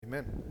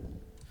Amen.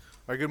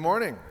 All right, good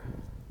morning.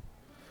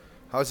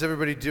 How's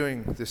everybody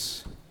doing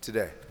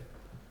today?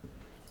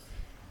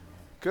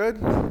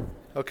 Good?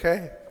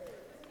 Okay.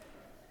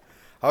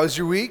 How's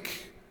your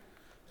week?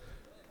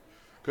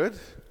 Good?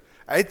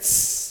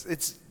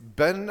 It's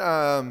been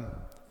a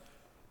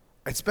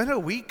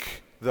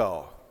week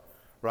though,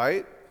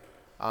 right?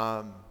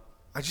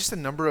 Just a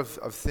number of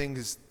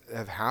things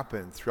have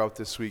happened throughout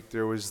this week.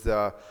 There was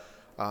the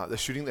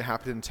shooting that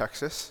happened in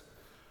Texas,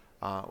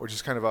 which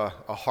is kind of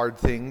a hard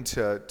thing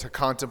to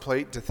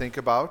contemplate, to think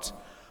about.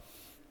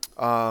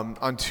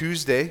 On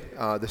Tuesday,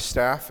 the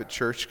staff at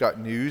church got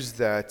news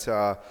that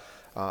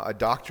a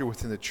doctor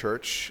within the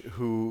church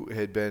who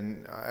had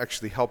been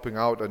actually helping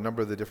out a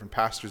number of the different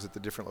pastors at the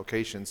different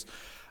locations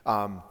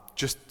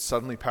just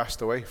suddenly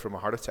passed away from a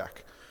heart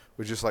attack.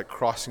 Was just like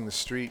crossing the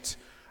street,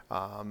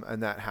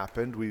 and that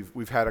happened.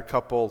 We've had a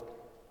couple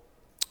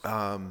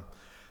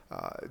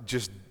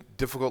just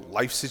difficult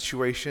life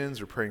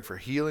situations. We're praying for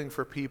healing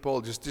for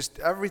people, just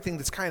everything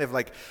that's kind of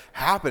like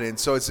happening.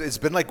 So it's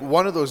been like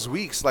one of those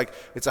weeks, like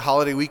it's a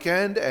holiday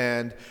weekend,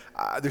 and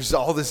there's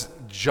all this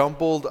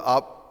jumbled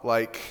up,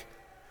 like,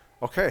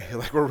 okay,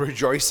 like we're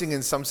rejoicing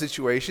in some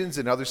situations,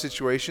 in other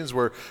situations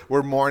we're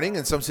mourning,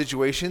 in some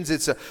situations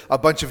it's a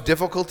bunch of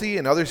difficulty,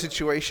 in other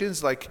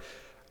situations like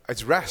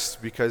it's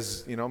rest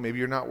because, maybe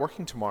you're not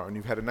working tomorrow and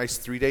you've had a nice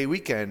 3-day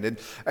weekend and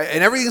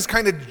everything's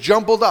kind of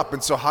jumbled up.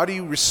 And so how do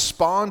you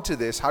respond to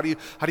this? How do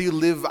you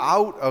live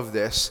out of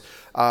this?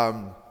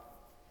 And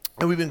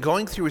we've been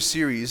going through a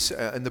series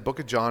in the book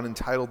of John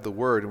entitled The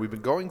Word, and we've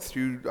been going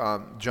through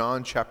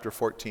John chapter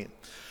 14.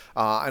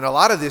 And a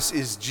lot of this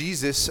is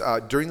Jesus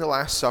during the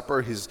Last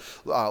Supper, his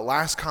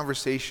last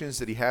conversations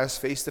that he has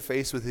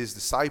face-to-face with his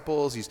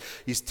disciples.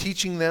 He's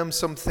teaching them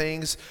some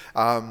things.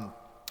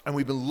 And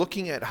we've been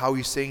looking at how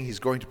he's saying he's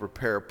going to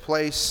prepare a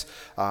place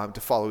to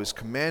follow his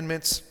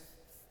commandments.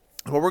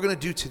 And what we're going to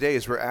do today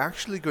is we're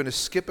actually going to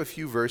skip a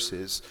few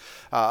verses.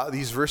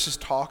 These verses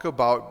talk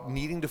about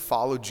needing to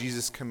follow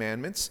Jesus'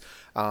 commandments,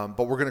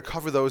 but we're going to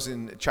cover those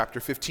in chapter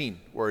 15,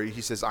 where he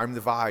says, I'm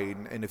the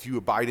vine, and if you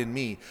abide in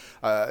me,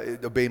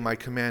 obey my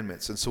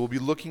commandments. And so we'll be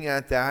looking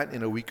at that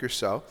in a week or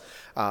so.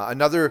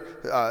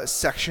 Another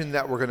section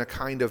that we're going to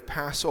kind of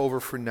pass over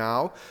for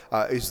now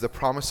is the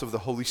promise of the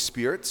Holy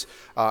Spirit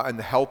and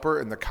the helper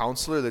and the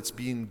counselor that's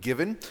being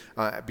given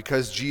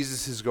because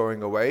Jesus is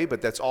going away,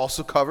 but that's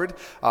also covered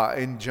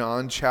in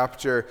John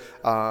chapter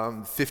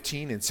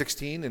 15 and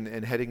 16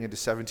 and heading into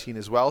 17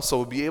 as well. So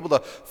we'll be able to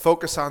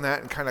focus on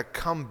that and kind of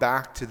come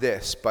back to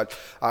this. But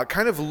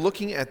kind of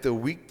looking at the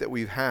week that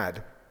we've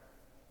had,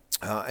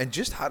 and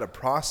just how to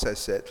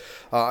process it,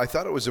 I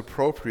thought it was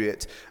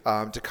appropriate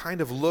to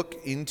kind of look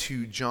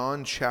into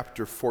John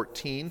chapter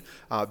 14,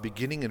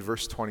 beginning in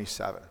verse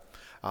 27.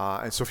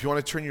 And so if you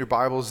want to turn your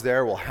Bibles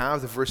there, we'll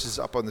have the verses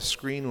up on the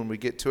screen when we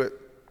get to it.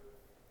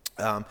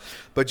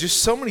 But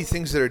just so many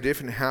things that are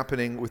different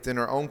happening within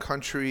our own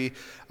country,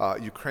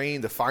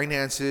 Ukraine, the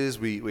finances,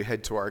 we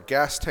head to our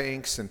gas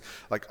tanks, and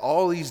like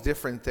all these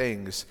different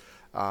things.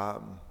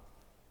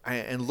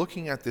 And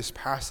looking at this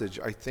passage,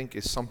 I think,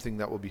 is something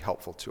that will be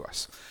helpful to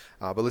us.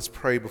 But let's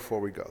pray before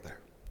we go there.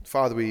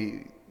 Father,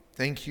 we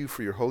thank you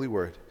for your holy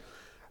word.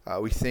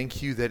 We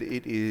thank you that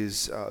it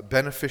is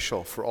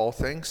beneficial for all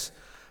things,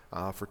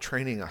 for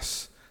training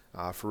us,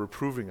 for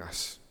reproving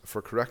us,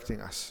 for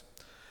correcting us.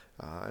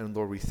 And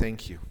Lord, we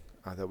thank you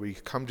that we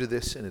come to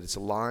this and it's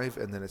alive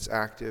and then it's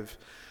active.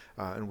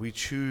 And we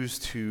choose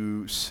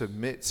to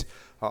submit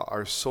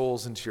our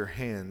souls into your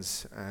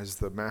hands as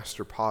the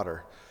master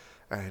potter,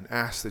 and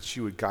ask that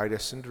you would guide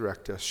us and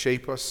direct us,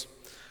 shape us,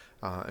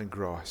 and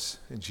grow us.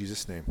 In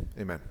Jesus' name,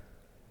 amen.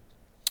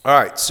 All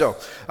right, so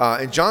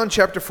in John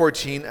chapter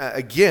 14,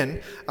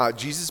 again,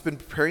 Jesus has been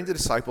preparing the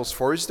disciples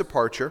for his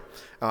departure.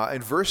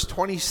 In verse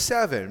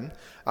 27,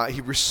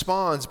 he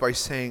responds by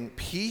saying,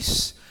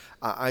 "Peace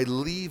I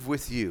leave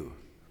with you.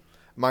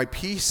 My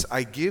peace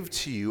I give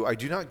to you. I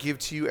do not give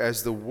to you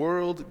as the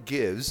world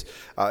gives.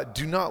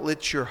 Do not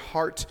let your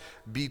heart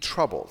be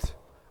troubled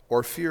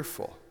or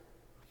fearful.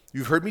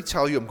 You've heard me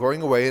tell you, I'm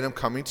going away and I'm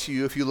coming to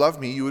you. If you love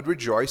me, you would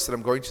rejoice that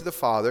I'm going to the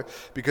Father,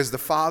 because the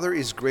Father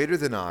is greater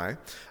than I.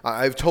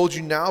 I've told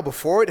you now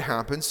before it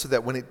happens, so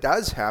that when it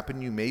does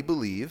happen, you may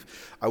believe.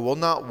 I will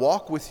not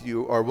walk with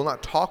you, or will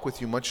not talk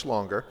with you much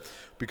longer,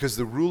 because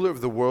the ruler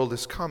of the world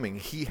is coming.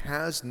 He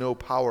has no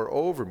power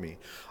over me.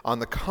 On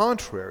the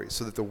contrary,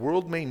 so that the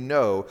world may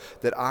know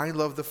that I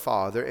love the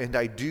Father, and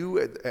I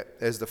do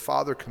as the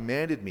Father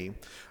commanded me.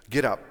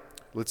 Get up,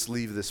 let's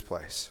leave this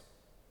place."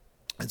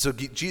 And so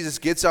Jesus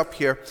gets up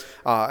here,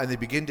 and they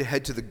begin to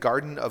head to the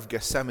Garden of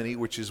Gethsemane,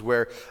 which is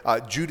where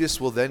Judas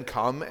will then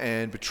come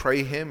and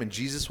betray him, and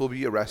Jesus will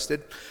be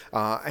arrested.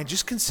 And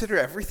just consider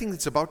everything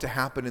that's about to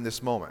happen in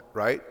this moment,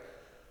 right?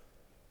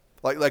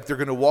 Like they're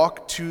going to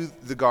walk to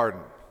the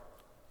garden.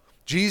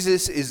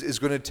 Jesus is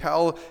going to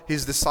tell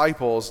his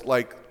disciples,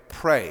 like,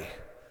 pray.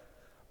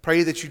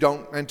 Pray that you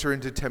don't enter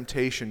into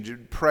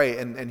temptation. Pray.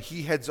 And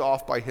he heads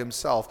off by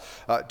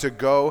himself to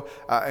go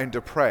and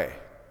to pray.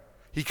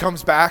 He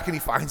comes back and he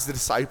finds the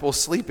disciples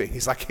sleeping.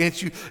 He's like,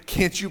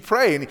 can't you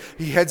pray? And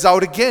he heads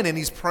out again and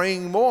he's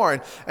praying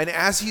more. And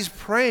as he's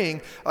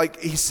praying,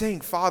 like he's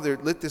saying, Father,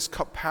 let this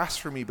cup pass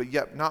from me, but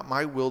yet not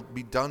my will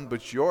be done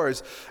but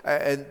yours.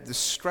 And the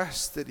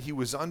stress that he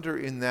was under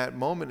in that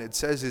moment, it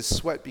says his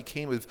sweat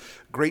became with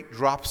great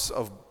drops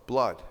of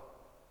blood.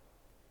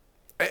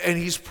 And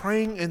he's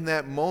praying in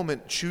that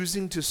moment,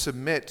 choosing to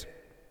submit,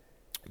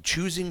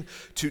 choosing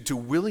to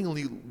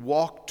willingly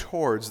walk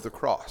towards the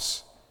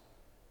cross.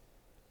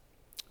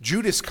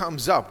 Judas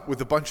comes up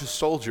with a bunch of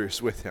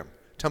soldiers with him,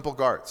 temple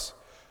guards,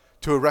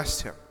 to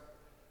arrest him.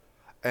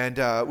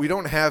 And we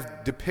don't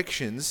have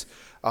depictions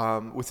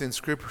within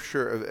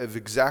Scripture of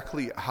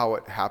exactly how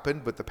it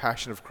happened, but the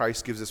Passion of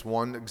Christ gives us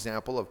one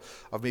example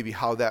of maybe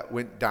how that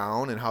went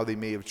down and how they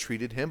may have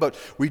treated him. But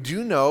we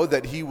do know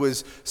that he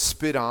was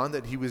spit on,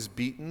 that he was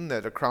beaten,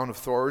 that a crown of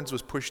thorns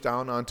was pushed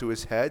down onto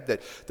his head,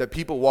 that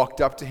people walked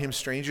up to him,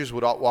 strangers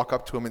would walk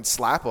up to him and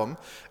slap him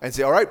and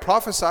say, all right,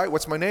 prophesy,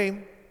 what's my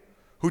name?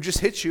 Who just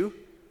hit you?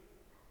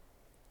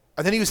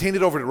 And then he was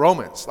handed over to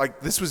Romans.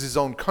 Like this was his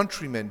own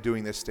countrymen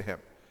doing this to him.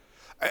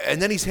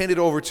 And then he's handed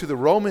over to the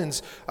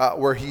Romans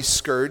where he's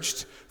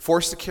scourged,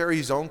 forced to carry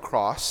his own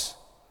cross,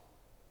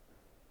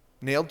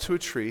 nailed to a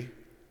tree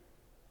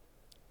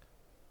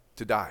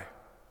to die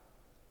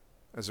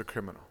as a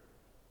criminal.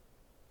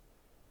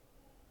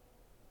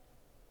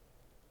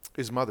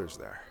 His mother's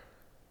there.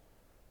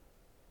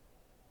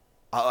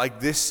 Like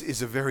this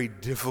is a very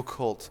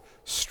difficult,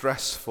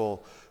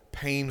 stressful,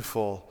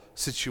 painful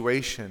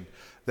situation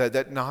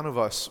that none of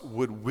us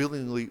would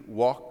willingly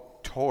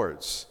walk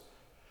towards.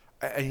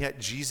 And yet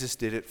Jesus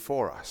did it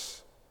for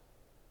us.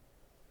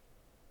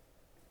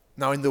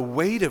 Now in the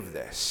weight of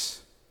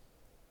this,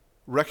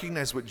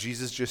 recognize what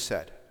Jesus just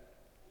said.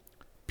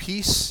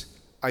 Peace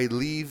I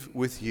leave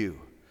with you.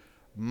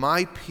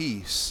 My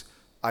peace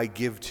I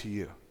give to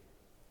you.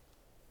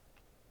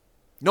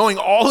 Knowing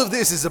all of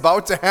this is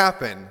about to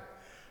happen,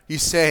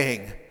 he's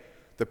saying,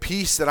 the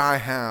peace that I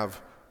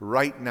have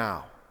right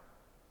now,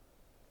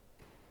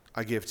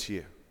 I give to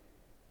you.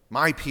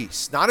 My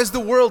peace. Not as the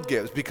world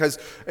gives, because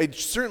it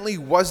certainly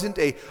wasn't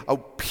a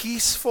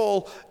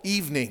peaceful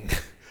evening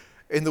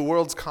in the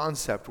world's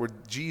concept where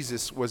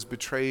Jesus was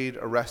betrayed,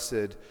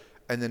 arrested,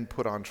 and then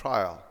put on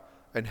trial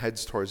and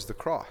heads towards the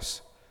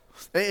cross.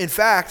 In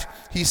fact,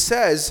 he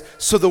says,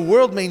 so the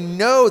world may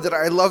know that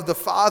I love the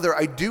Father.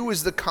 I do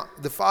as the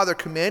Father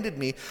commanded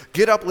me.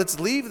 Get up, let's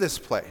leave this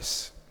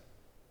place.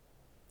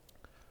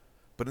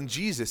 But in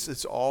Jesus,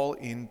 it's all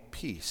in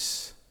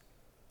peace.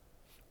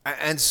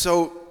 And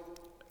so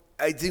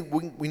I think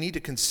we need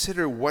to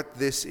consider what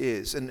this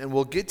is. And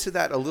we'll get to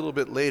that a little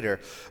bit later.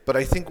 But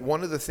I think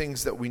one of the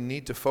things that we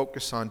need to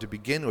focus on to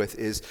begin with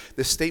is,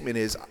 this statement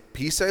is,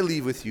 peace I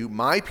leave with you,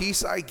 my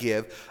peace I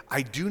give.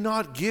 I do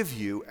not give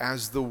you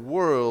as the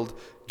world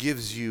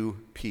gives you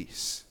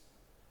peace.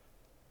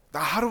 Now,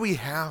 how do we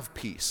have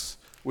peace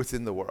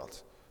within the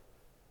world?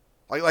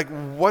 Like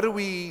what are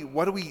we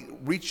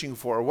reaching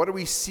for? What are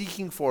we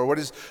seeking for? What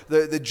is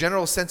the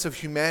general sense of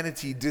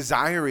humanity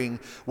desiring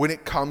when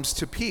it comes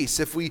to peace?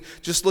 If we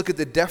just look at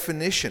the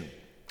definition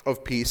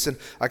of peace, and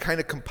I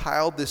kind of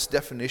compiled this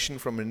definition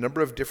from a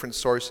number of different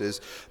sources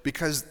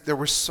because there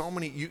were so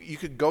many. You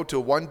could go to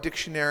one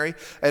dictionary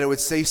and it would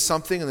say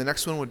something, and the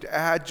next one would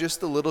add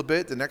just a little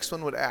bit, the next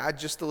one would add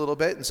just a little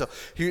bit, and so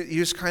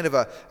here's kind of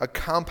a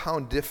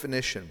compound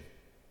definition.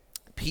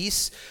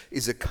 Peace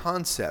is a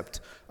concept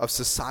of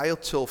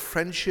societal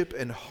friendship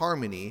and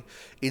harmony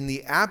in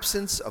the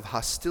absence of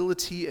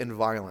hostility and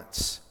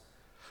violence.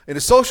 In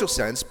a social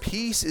sense,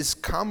 peace is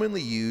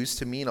commonly used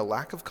to mean a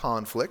lack of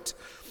conflict,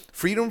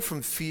 freedom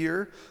from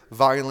fear,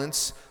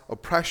 violence,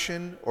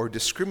 oppression, or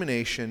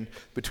discrimination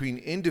between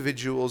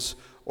individuals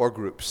or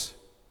groups.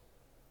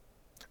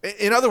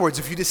 In other words,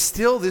 if you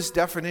distill this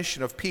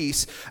definition of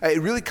peace,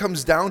 it really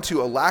comes down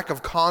to a lack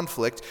of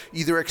conflict,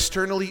 either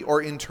externally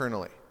or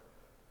internally.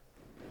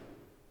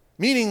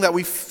 Meaning that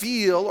we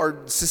feel,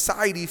 or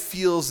society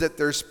feels, that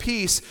there's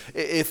peace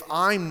if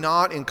I'm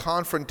not in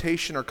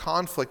confrontation or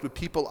conflict with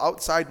people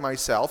outside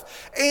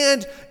myself,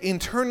 and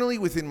internally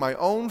within my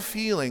own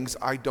feelings,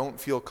 I don't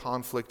feel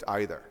conflict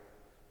either.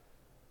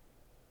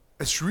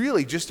 It's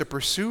really just a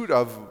pursuit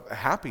of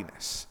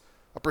happiness,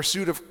 a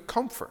pursuit of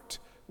comfort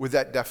with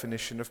that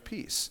definition of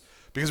peace.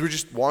 Because we're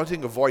just wanting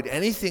to avoid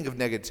anything of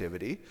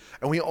negativity,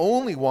 and we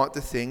only want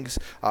the things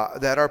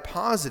that are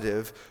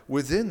positive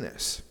within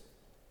this.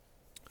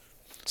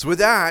 So with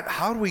that,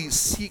 how do we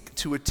seek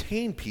to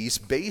attain peace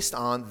based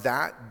on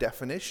that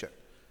definition?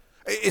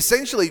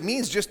 Essentially, it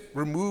means just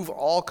remove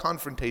all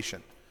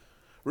confrontation.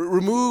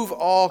 Remove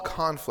all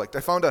conflict. I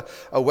found a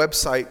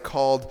website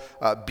called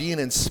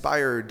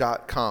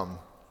beinginspired.com.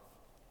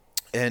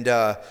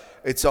 And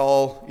it's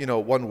all,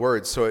 one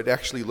word, so it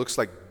actually looks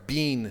like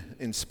Being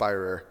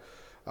Inspirer,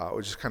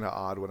 which is kind of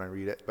odd when I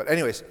read it. But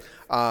anyways,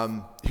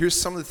 here's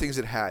some of the things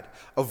it had.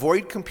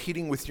 Avoid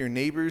competing with your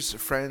neighbors,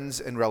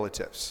 friends, and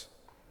relatives.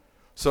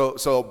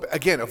 So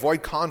again,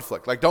 avoid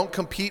conflict. Like, don't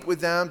compete with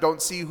them.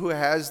 Don't see who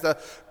has the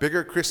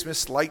bigger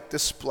Christmas light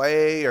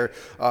display, or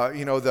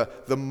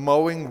the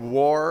mowing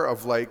war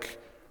of like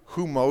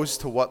who mows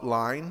to what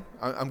line.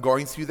 I'm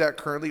going through that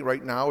currently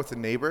right now with a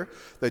neighbor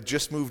that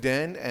just moved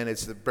in, and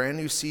it's the brand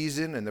new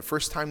season and the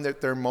first time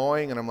that they're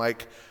mowing, and I'm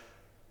like,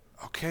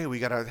 okay, we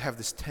got to have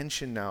this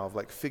tension now of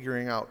like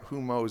figuring out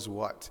who mows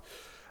what.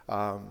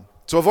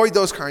 So avoid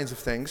those kinds of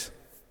things.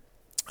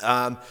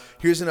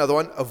 Here's another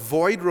one.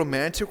 Avoid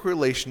romantic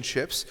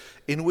relationships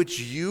in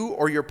which you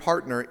or your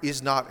partner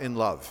is not in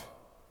love.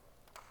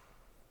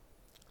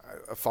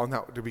 I found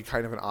that to be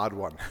kind of an odd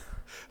one.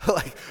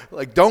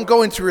 like don't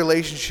go into a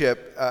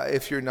relationship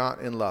if you're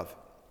not in love.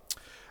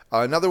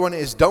 Another one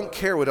is don't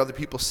care what other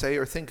people say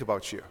or think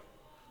about you.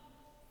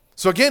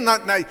 So again,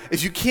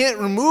 if you can't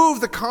remove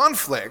the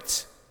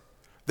conflict,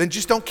 then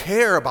just don't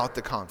care about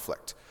the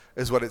conflict,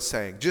 is what it's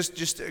saying.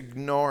 Just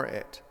ignore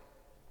it.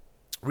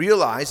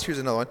 Here's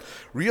another one.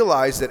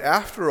 Realize that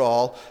after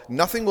all,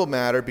 nothing will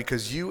matter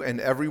because you and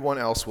everyone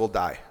else will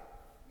die.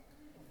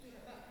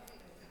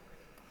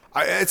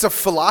 It's a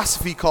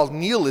philosophy called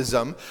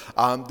nihilism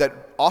that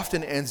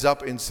often ends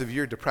up in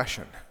severe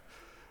depression.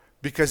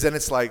 Because then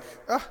it's like,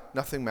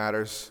 nothing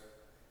matters.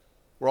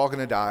 We're all going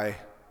to die.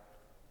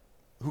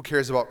 Who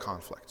cares about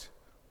conflict?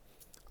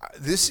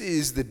 This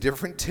is the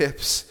different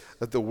tips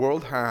that the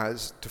world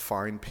has to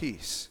find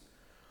peace.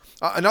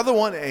 Another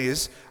one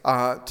is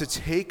to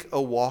take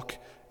a walk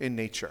in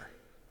nature.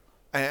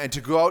 And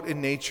to go out in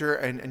nature,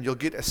 and you'll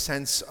get a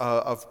sense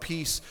of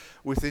peace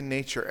within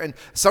nature. And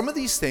some of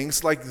these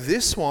things, like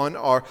this one,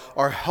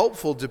 are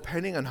helpful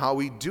depending on how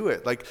we do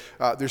it. Like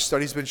there's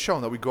studies been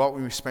shown that we go out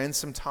and we spend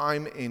some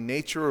time in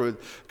nature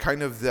with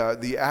kind of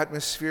the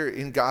atmosphere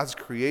in God's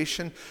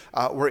creation,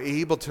 we're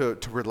able to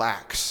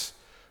relax,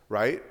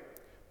 right?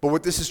 But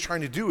what this is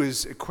trying to do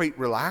is equate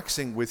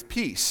relaxing with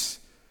peace,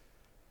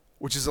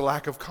 which is a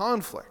lack of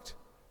conflict,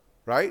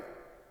 right?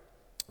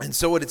 And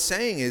so what it's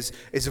saying is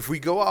if we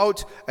go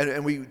out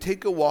and we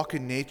take a walk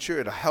in nature,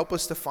 it'll help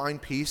us to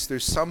find peace.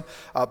 There's some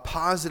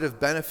positive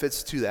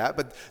benefits to that.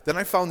 But then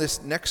I found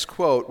this next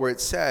quote where it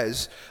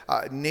says,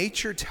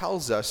 nature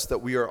tells us that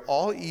we are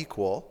all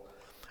equal,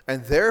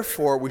 and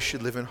therefore we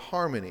should live in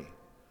harmony.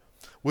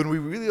 When we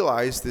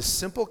realize this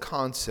simple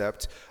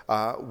concept,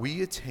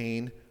 we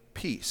attain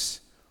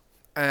peace.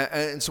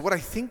 And so what I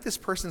think this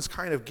person's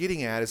kind of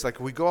getting at is like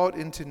we go out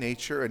into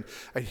nature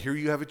and here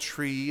you have a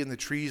tree, and the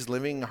tree's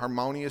living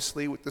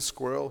harmoniously with the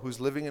squirrel who's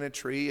living in a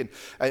tree,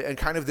 and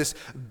kind of this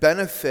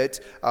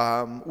benefit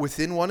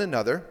within one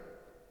another.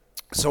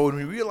 So when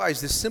we realize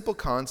this simple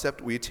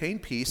concept, we attain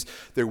peace,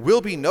 there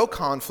will be no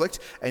conflict,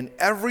 and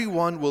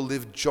everyone will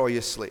live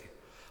joyously.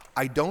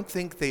 I don't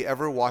think they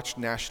ever watched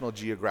National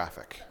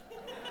Geographic.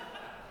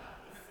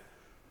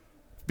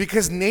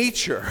 Because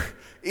nature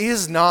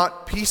is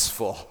not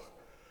peaceful.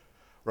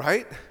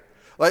 Right?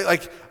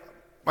 Like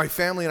my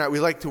family and I, we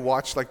like to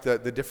watch like the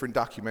different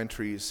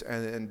documentaries,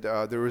 and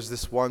there was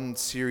this one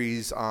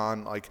series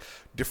on like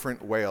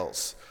different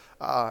whales.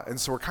 And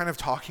so we're kind of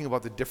talking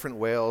about the different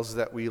whales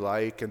that we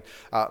like, and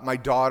my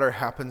daughter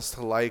happens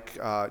to like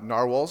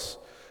narwhals,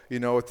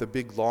 with the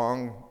big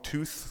long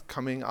tooth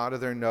coming out of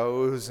their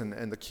nose,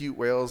 and the cute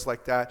whales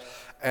like that.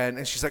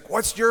 And she's like,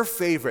 "What's your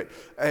favorite?"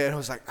 And I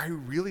was like, "I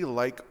really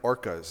like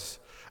orcas."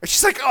 And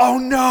she's like, "Oh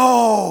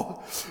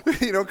no,"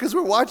 because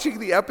we're watching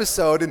the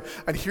episode,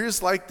 and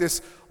here's like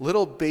this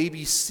little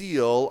baby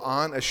seal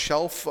on a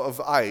shelf of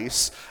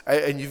ice,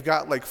 and you've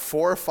got like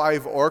 4 or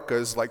 5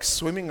 orcas like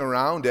swimming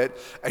around it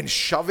and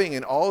shoving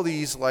in all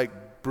these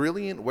like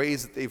brilliant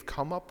ways that they've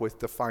come up with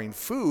to find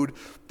food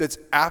that's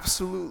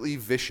absolutely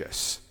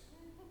vicious.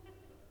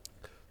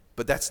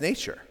 But that's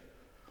nature,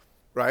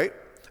 right?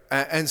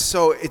 And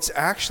so it's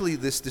actually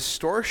this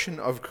distortion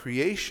of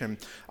creation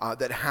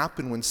that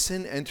happened when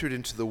sin entered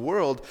into the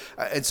world.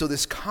 And so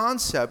this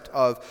concept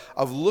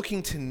of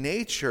looking to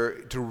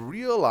nature to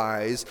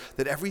realize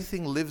that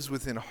everything lives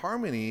within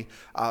harmony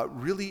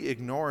really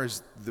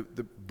ignores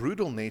the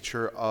brutal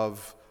nature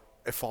of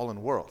a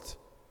fallen world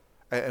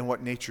and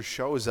what nature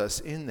shows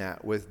us in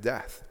that with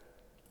death.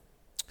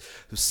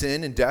 So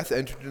sin and death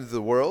entered into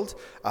the world,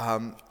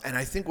 and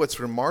I think what's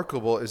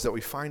remarkable is that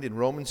we find in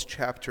Romans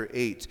chapter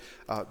 8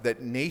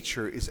 that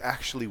nature is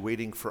actually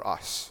waiting for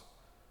us,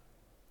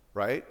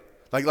 right?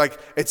 Like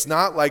it's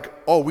not like,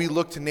 oh, we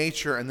look to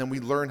nature and then we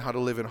learn how to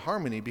live in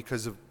harmony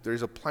because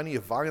there's plenty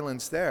of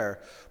violence there,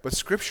 but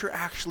Scripture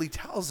actually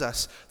tells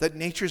us that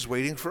nature's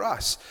waiting for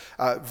us.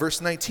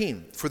 Verse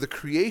 19, for the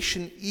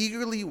creation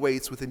eagerly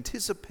waits with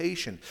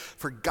anticipation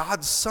for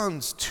God's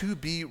sons to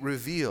be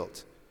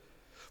revealed.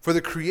 For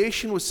the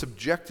creation was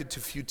subjected to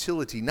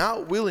futility,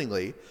 not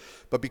willingly,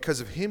 but because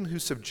of him who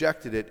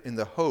subjected it, in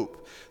the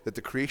hope that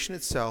the creation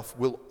itself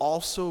will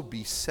also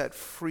be set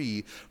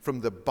free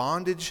from the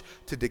bondage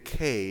to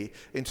decay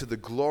into the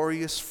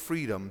glorious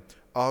freedom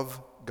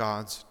of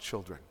God's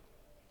children.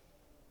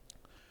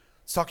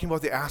 It's talking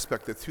about the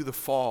aspect that through the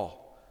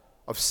fall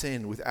of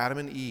sin with Adam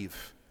and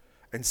Eve,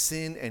 And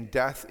sin and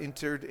death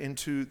entered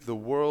into the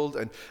world,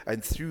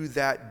 and through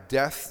that,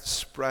 death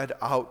spread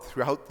out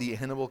throughout the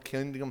animal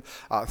kingdom,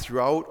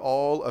 throughout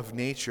all of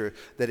nature,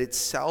 that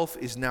itself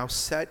is now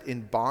set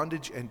in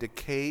bondage and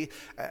decay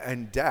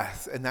and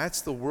death. And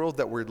that's the world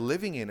that we're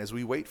living in as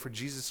we wait for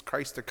Jesus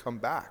Christ to come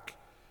back.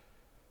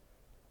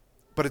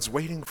 But it's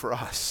waiting for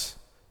us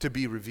to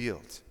be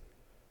revealed,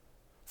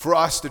 for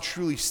us to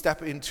truly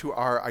step into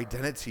our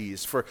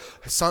identities, for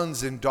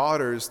sons and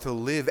daughters to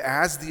live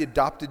as the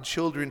adopted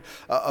children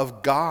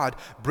of God,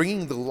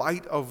 bringing the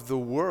light of the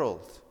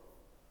world.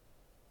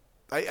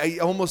 I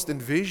almost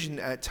envision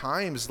at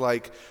times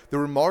like the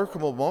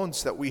remarkable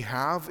moments that we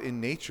have in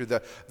nature,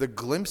 the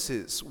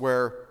glimpses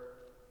where,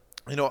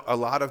 a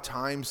lot of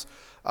times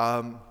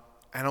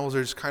animals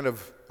are just kind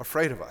of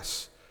afraid of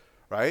us,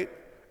 right?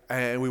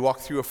 And we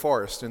walk through a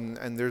forest,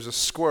 and there's a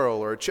squirrel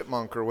or a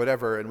chipmunk or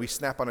whatever, and we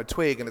snap on a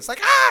twig, and it's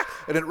like, ah!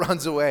 And it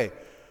runs away.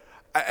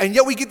 And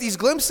yet we get these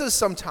glimpses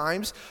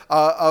sometimes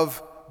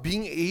of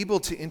being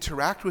able to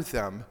interact with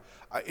them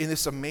in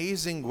this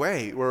amazing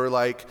way, where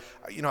like,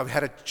 I've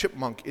had a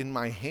chipmunk in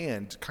my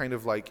hand, kind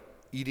of like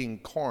eating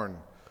corn,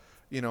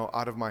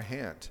 out of my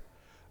hand.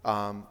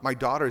 My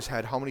daughter's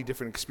had how many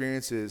different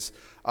experiences.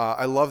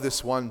 I love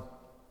this one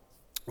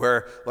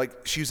where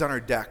like she was on her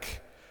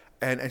deck,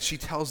 and she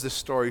tells this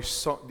story.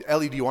 So,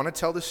 Ellie, do you want to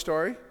tell this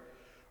story?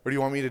 Or do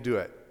you want me to do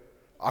it?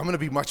 I'm going to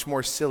be much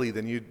more silly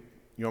than you.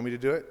 You want me to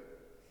do it?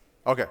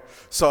 Okay.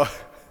 So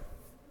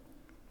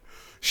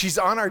she's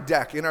on our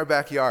deck in our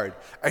backyard,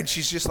 and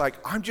she's just like,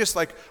 I'm just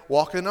like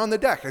walking on the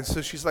deck. And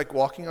so she's like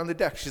walking on the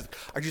deck. She's like,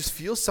 I just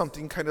feel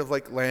something kind of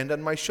like land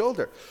on my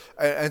shoulder.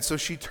 And so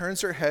she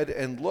turns her head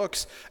and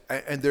looks,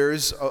 and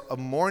there's a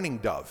mourning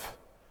dove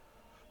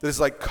that is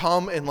like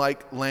come and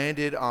like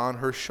landed on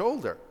her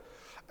shoulder.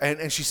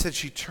 And she said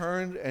she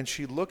turned and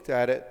she looked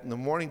at it, and the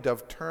mourning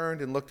dove turned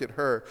and looked at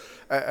her,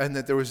 and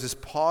that there was this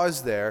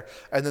pause there,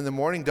 and then the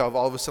mourning dove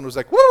all of a sudden was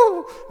like,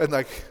 woo, and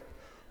like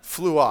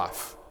flew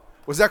off.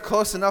 Was that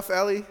close enough,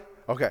 Ellie?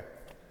 Okay.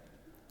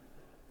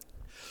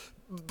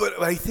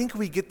 But I think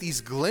we get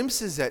these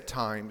glimpses at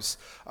times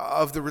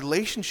of the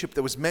relationship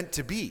that was meant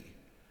to be.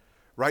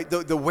 Right?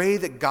 The way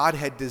that God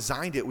had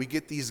designed it, we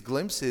get these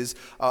glimpses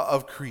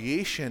of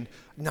creation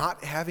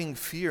not having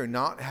fear,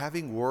 not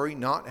having worry,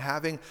 not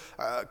having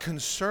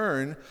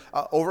concern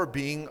over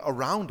being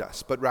around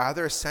us, but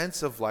rather a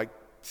sense of like,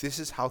 this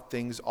is how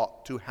things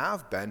ought to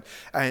have been.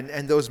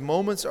 And those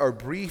moments are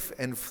brief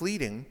and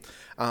fleeting,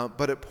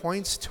 but it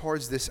points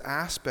towards this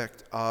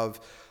aspect of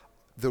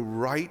the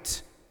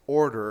right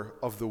order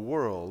of the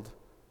world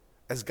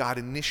as God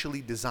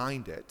initially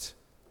designed it,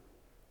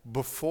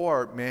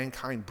 before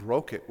mankind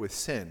broke it with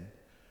sin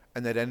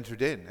and that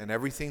entered in. And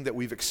everything that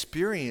we've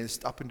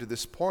experienced up until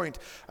this point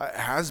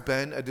has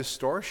been a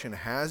distortion,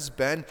 has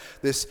been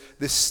this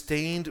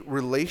stained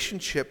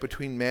relationship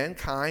between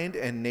mankind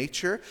and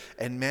nature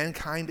and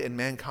mankind and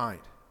mankind.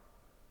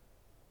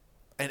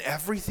 And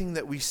everything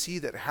that we see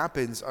that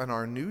happens on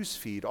our news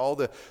feed, all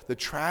the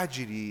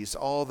tragedies,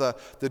 all the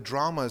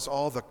dramas,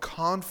 all the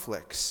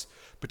conflicts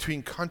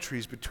between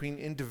countries, between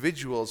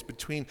individuals,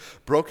 between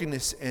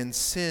brokenness and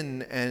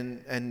sin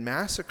and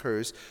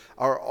massacres,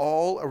 are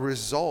all a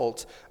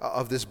result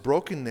of this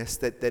brokenness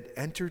that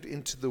entered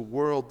into the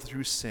world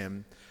through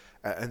sin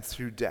and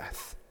through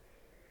death.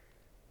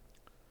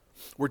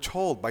 We're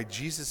told by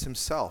Jesus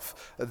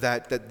himself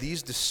that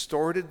these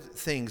distorted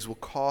things will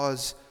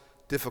cause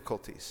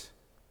difficulties,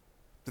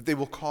 that they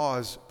will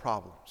cause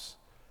problems.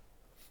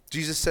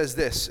 Jesus says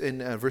this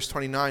in verse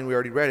 29, we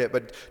already read it,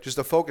 but just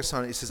to focus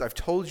on it, he says, I've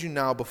told you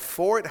now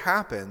before it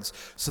happens,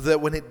 so that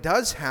when it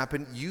does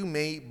happen, you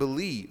may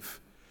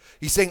believe.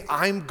 He's saying,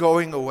 I'm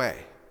going away.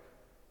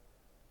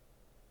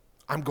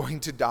 I'm going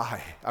to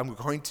die. I'm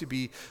going to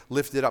be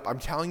lifted up. I'm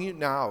telling you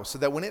now, so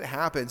that when it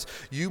happens,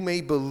 you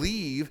may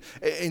believe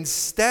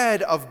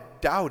instead of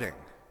doubting.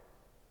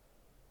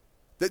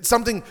 That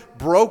something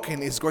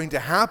broken is going to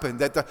happen,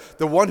 that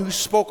the one who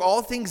spoke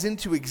all things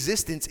into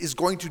existence is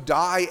going to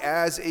die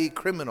as a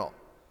criminal.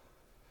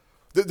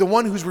 The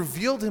one who's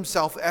revealed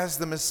himself as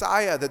the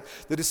Messiah that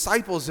the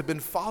disciples have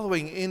been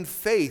following in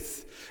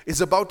faith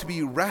is about to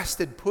be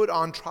arrested, put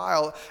on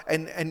trial,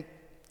 and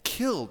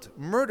killed,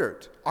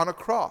 murdered on a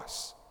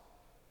cross.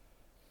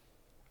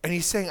 And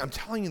he's saying, I'm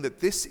telling you that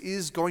this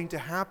is going to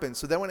happen,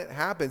 so that when it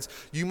happens,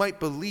 you might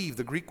believe,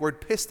 the Greek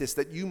word pistis,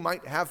 that you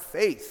might have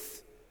faith.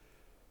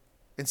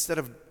 Instead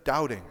of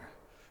doubting,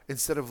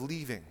 instead of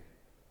leaving.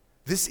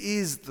 This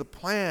is the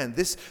plan.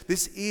 This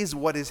is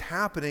what is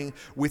happening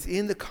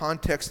within the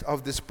context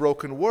of this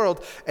broken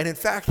world. And in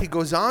fact, he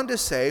goes on to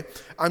say,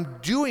 I'm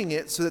doing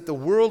it so that the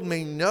world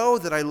may know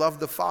that I love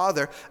the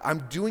Father.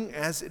 I'm doing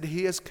as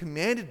he has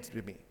commanded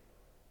to me.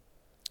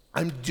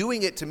 I'm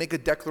doing it to make a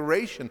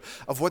declaration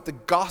of what the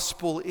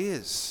gospel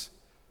is.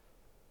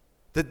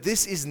 That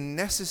this is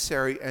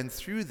necessary, and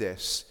through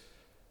this,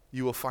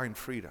 you will find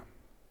freedom.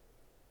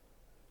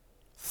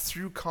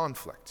 Through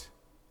conflict,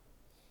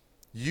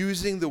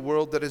 using the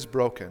world that is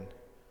broken,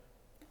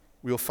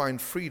 we'll find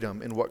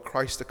freedom in what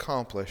Christ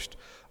accomplished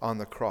on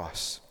the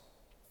cross.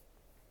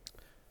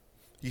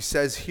 He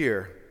says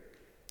here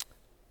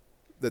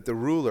that the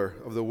ruler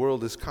of the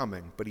world is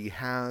coming, but he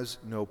has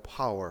no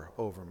power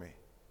over me.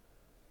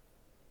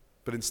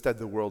 But instead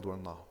the world will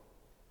know.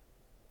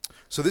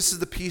 So this is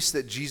the peace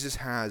that Jesus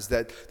has,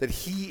 that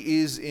he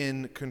is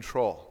in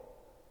control.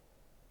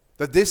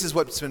 That this is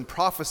what's been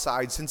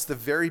prophesied since the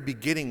very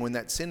beginning when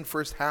that sin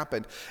first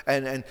happened.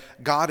 And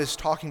God is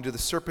talking to the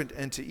serpent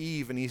and to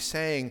Eve, and he's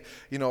saying,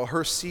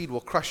 her seed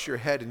will crush your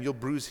head and you'll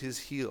bruise his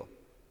heel.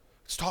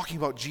 It's talking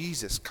about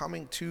Jesus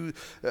coming to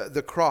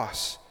the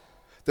cross.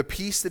 The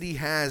peace that he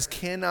has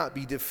cannot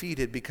be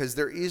defeated because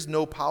there is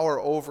no power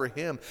over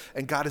him.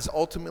 And God is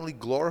ultimately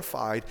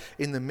glorified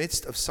in the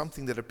midst of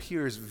something that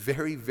appears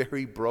very,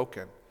 very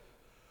broken.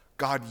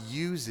 God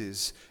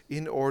uses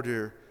in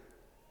order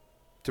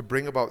to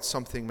bring about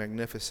something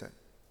magnificent.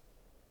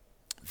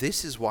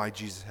 This is why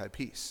Jesus had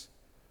peace.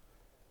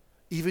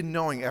 Even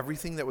knowing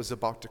everything that was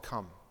about to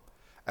come,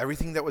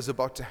 everything that was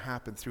about to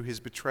happen through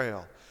his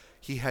betrayal,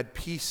 he had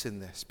peace in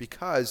this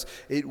because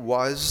it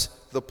was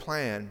the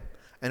plan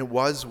and it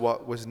was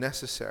what was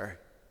necessary.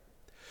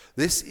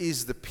 This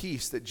is the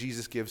peace that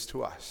Jesus gives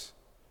to us.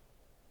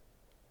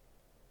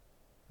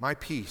 My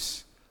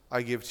peace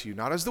I give to you,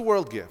 not as the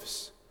world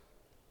gives,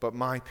 but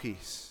my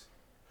peace.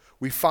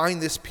 We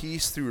find this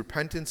peace through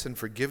repentance and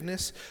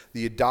forgiveness,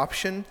 the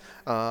adoption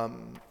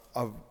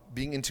of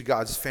being into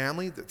God's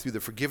family, through the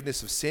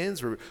forgiveness of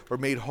sins, we're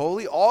made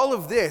holy. All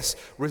of this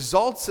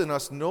results in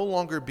us no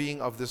longer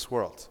being of this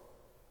world.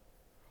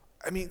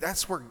 I mean,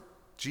 that's where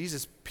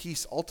Jesus'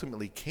 peace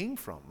ultimately came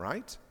from,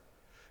 right?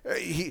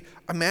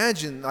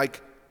 Imagine, I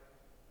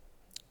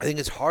think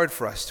it's hard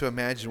for us to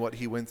imagine what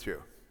he went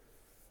through.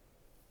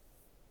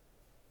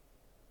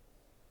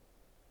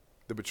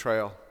 The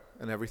betrayal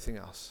and everything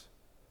else.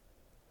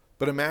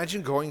 But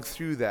imagine going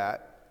through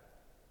that,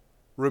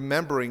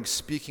 remembering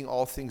speaking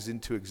all things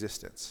into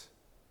existence.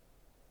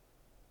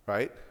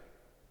 Right?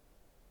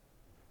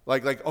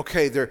 Like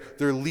okay,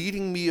 they're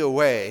leading me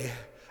away,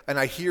 and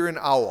I hear an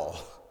owl.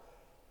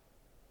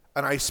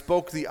 And I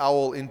spoke the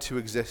owl into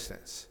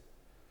existence.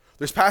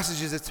 There's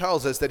passages that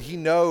tells us that he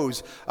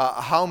knows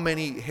how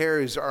many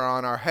hairs are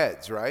on our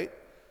heads, right?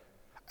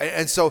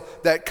 And so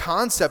that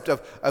concept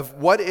of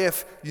what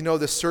if,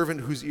 the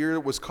servant whose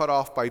ear was cut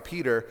off by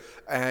Peter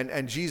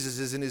and Jesus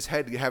is in his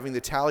head having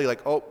the tally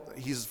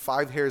he's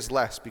 5 hairs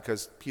less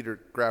because Peter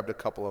grabbed a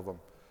couple of them.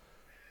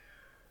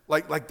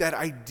 Like that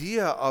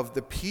idea of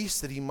the peace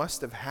that he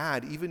must have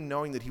had, even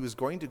knowing that he was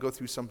going to go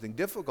through something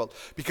difficult,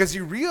 because he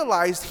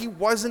realized he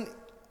wasn't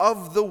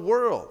of the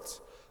world,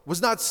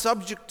 was not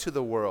subject to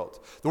the world.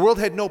 The world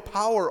had no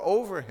power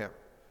over him.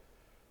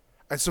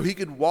 And so he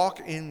could walk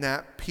in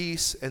that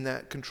peace and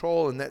that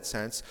control in that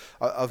sense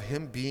of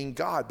him being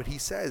God. But he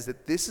says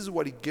that this is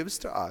what he gives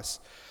to us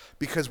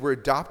because we're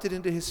adopted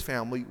into his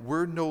family.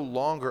 We're no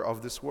longer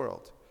of this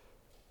world.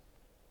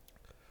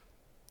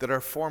 That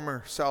our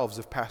former selves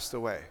have passed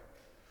away.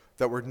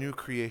 That we're new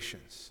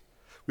creations.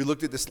 We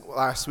looked at this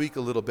last week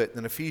a little bit.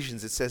 In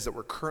Ephesians, it says that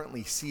we're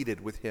currently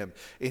seated with him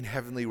in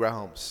heavenly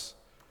realms.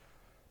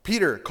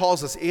 Peter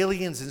calls us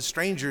aliens and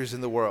strangers in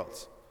the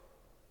world.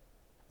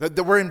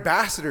 That we're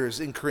ambassadors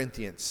in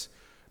Corinthians,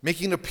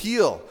 making an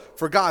appeal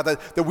for God,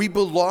 that we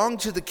belong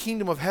to the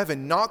kingdom of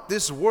heaven, not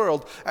this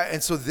world.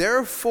 And so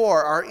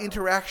therefore, our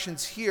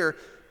interactions here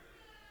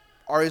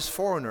are as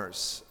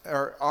foreigners,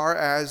 are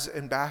as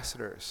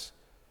ambassadors,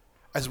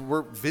 as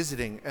we're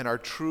visiting, and our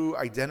true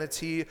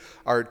identity,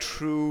 our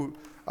true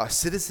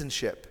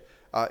citizenship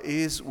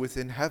is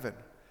within heaven.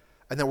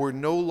 And that we're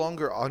no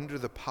longer under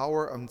the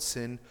power of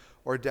sin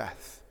or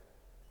death,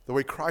 the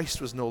way Christ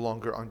was no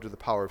longer under the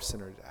power of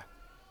sin or death.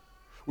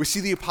 We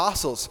see the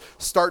apostles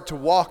start to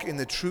walk in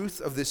the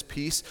truth of this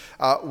peace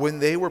when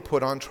they were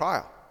put on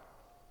trial.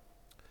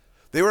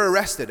 They were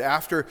arrested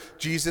after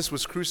Jesus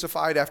was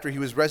crucified, after he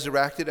was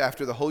resurrected,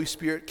 after the Holy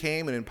Spirit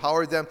came and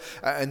empowered them,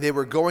 and they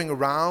were going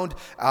around,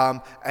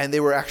 and they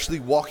were actually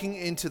walking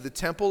into the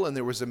temple, and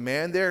there was a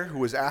man there who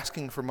was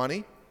asking for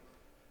money.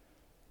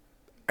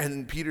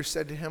 And Peter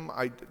said to him,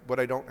 I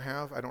don't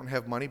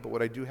have money, but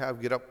what I do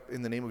have, get up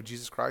in the name of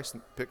Jesus Christ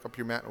and pick up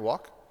your mat and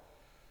walk.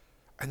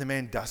 And the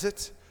man does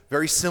it.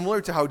 Very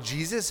similar to how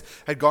Jesus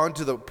had gone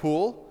to the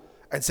pool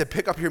and said,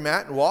 pick up your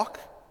mat and walk.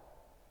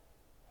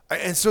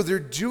 And so they're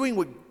doing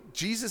what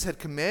Jesus had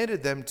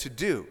commanded them to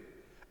do,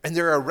 and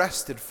they're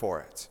arrested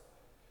for it.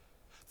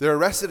 They're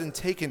arrested and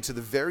taken to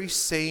the very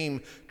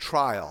same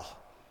trial,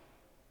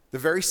 the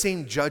very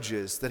same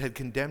judges that had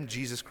condemned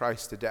Jesus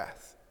Christ to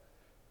death.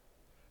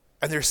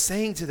 And they're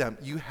saying to them,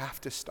 you have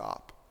to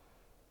stop.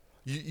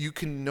 You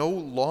can no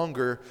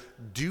longer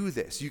do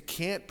this. You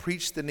can't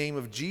preach the name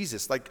of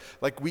Jesus like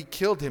we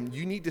killed him.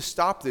 You need to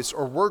stop this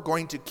or we're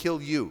going to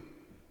kill you.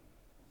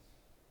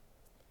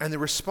 And the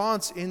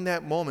response in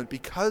that moment,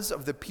 because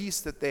of the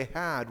peace that they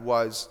had,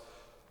 was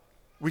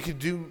we could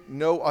do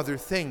no other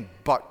thing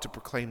but to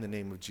proclaim the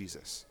name of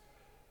Jesus.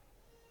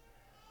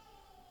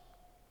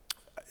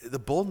 The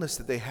boldness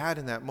that they had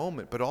in that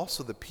moment, but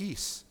also the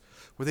peace,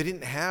 where they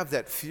didn't have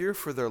that fear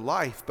for their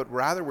life, but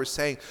rather were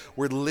saying,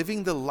 we're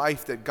living the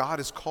life that God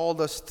has called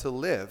us to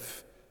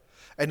live.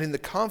 And in the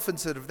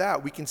confidence of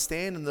that, we can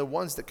stand in the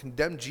ones that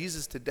condemn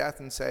Jesus to death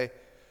and say,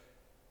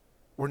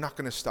 we're not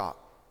going to stop.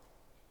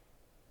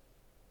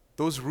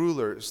 Those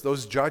rulers,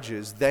 those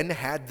judges, then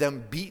had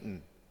them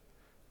beaten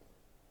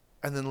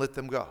and then let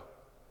them go.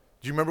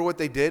 Do you remember what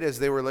they did as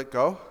they were let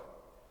go?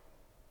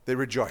 They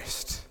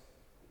rejoiced.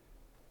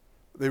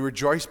 They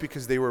rejoiced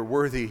because they were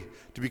worthy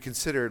to be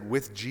considered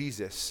with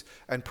Jesus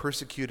and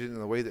persecuted in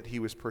the way that he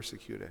was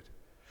persecuted.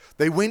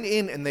 They went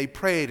in and they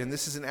prayed, and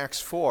this is in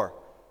Acts 4.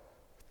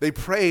 They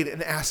prayed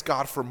and asked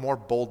God for more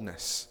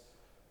boldness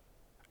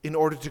in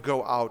order to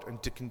go out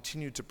and to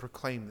continue to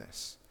proclaim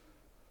this.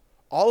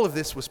 All of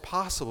this was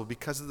possible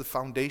because of the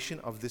foundation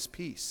of this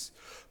peace.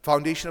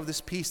 Foundation of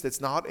this peace that's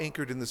not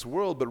anchored in this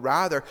world, but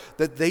rather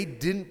that they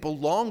didn't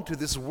belong to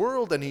this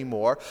world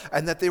anymore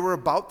and that they were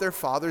about their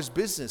Father's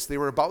business. They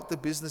were about the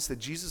business that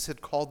Jesus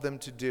had called them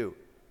to do.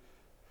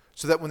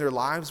 So that when their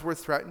lives were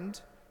threatened,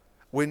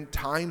 when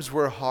times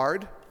were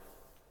hard,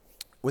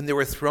 when they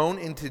were thrown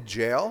into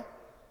jail,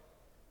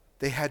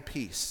 they had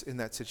peace in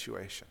that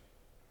situation.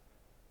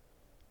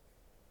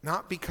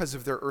 Not because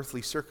of their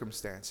earthly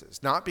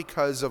circumstances, not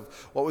because of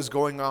what was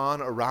going on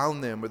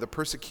around them or the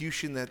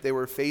persecution that they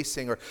were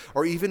facing,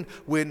 or even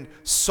when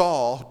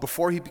Saul,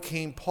 before he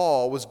became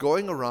Paul, was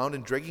going around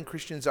and dragging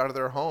Christians out of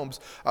their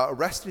homes,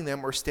 arresting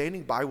them or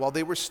standing by while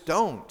they were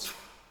stoned.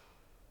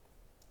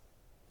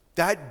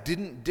 That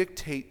didn't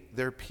dictate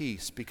their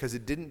peace because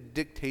it didn't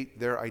dictate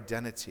their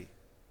identity.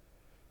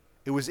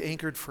 It was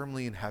anchored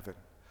firmly in heaven,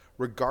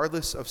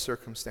 regardless of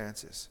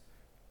circumstances.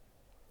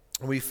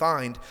 And we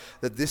find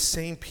that this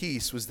same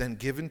peace was then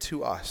given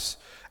to us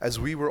as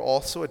we were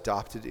also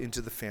adopted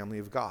into the family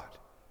of God.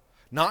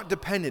 Not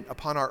dependent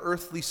upon our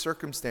earthly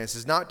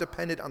circumstances, not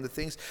dependent on the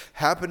things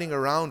happening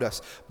around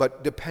us,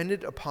 but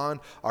dependent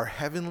upon our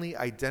heavenly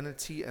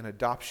identity and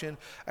adoption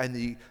and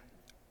the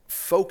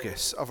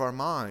focus of our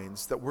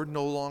minds that we're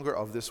no longer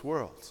of this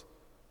world,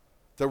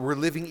 that we're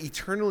living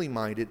eternally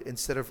minded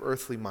instead of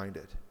earthly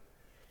minded.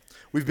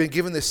 We've been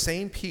given the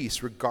same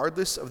peace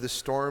regardless of the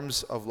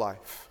storms of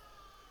life.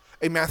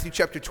 In Matthew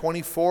chapter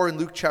 24 and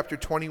Luke chapter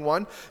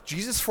 21,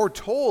 Jesus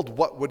foretold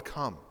what would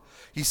come.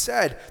 He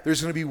said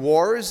there's going to be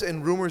wars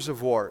and rumors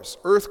of wars,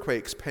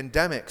 earthquakes,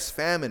 pandemics,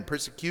 famine,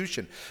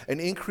 persecution, an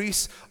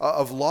increase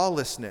of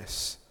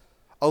lawlessness,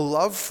 a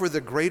love for the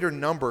greater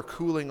number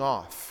cooling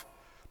off,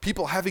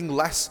 people having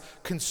less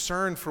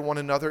concern for one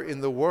another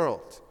in the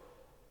world.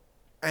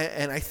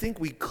 And I think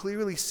we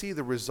clearly see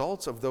the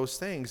results of those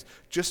things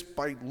just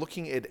by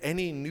looking at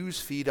any news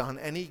feed on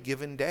any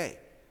given day.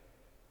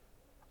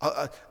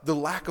 The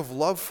lack of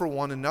love for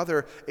one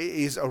another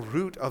is a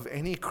root of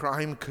any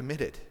crime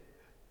committed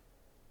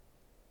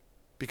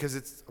because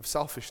it's of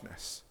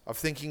selfishness, of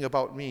thinking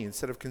about me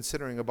instead of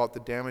considering about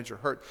the damage or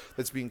hurt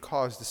that's being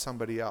caused to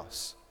somebody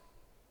else.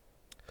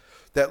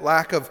 That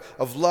lack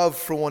of love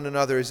for one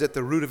another is at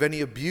the root of any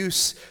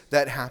abuse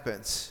that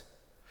happens.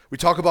 We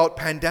talk about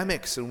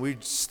pandemics, and we're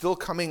still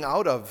coming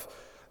out of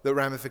the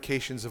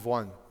ramifications of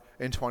one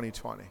in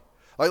 2020.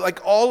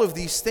 Like all of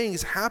these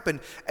things happen,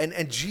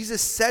 and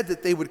Jesus said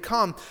that they would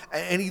come,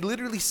 and he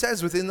literally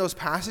says within those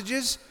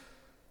passages,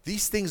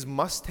 these things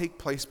must take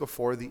place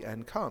before the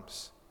end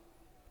comes.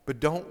 But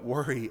don't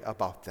worry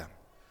about them.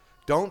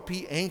 Don't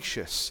be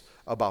anxious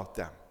about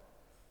them.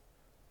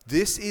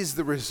 This is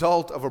the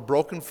result of a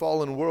broken,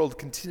 fallen world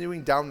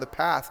continuing down the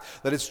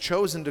path that it's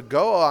chosen to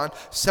go on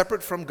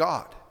separate from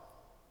God.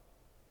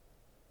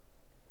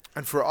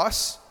 And for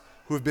us,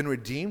 who have been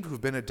redeemed, who have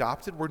been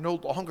adopted, we're no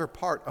longer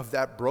part of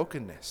that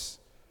brokenness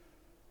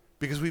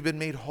because we've been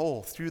made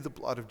whole through the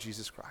blood of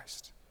Jesus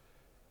Christ.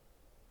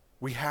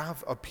 We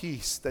have a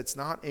peace that's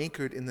not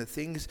anchored in the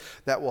things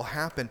that will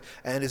happen.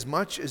 And as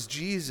much as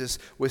Jesus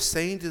was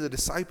saying to the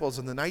disciples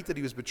on the night that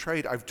he was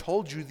betrayed, I've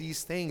told you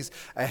these things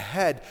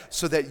ahead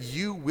so that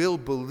you will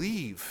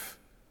believe.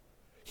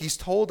 He's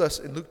told us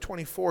in Luke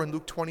 24 and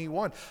Luke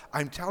 21,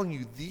 I'm telling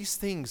you, these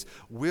things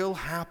will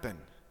happen.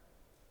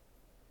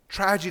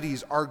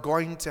 Tragedies are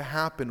going to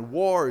happen.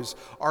 Wars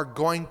are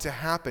going to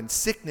happen.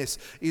 Sickness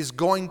is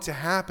going to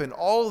happen.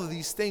 All of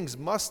these things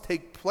must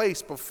take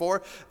place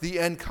before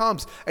the end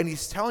comes. And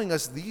he's telling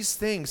us these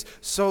things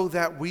so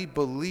that we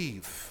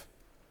believe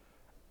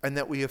and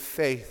that we have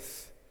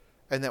faith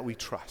and that we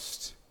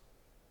trust.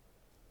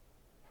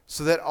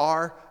 So that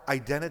our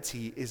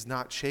identity is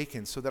not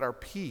shaken. So that our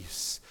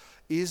peace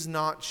is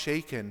not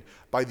shaken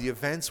by the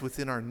events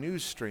within our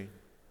news stream.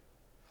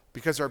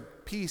 Because our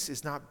peace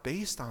is not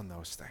based on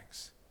those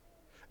things.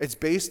 It's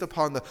based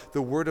upon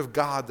the Word of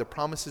God, the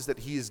promises that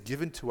he has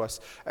given to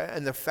us,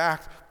 and the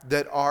fact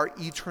that our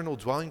eternal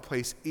dwelling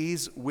place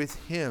is with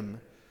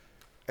him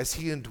as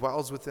he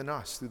indwells within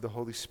us through the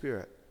Holy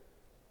Spirit.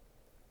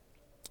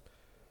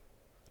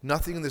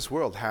 Nothing in this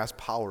world has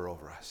power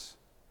over us.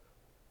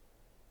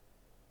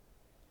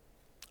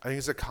 I think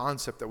it's a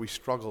concept that we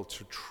struggle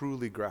to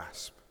truly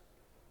grasp.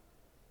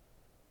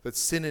 That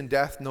sin and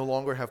death no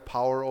longer have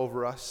power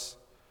over us.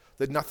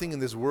 That nothing in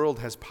this world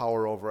has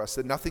power over us,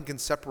 that nothing can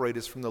separate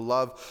us from the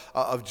love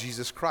of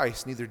Jesus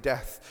Christ, neither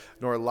death,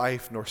 nor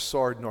life, nor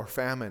sword, nor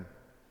famine.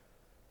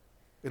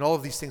 In all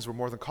of these things, we're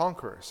more than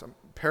conquerors. I'm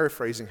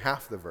paraphrasing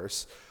half the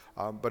verse,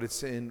 but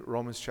it's in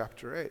Romans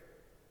chapter 8.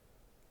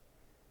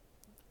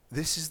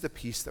 This is the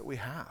peace that we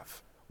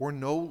have. We're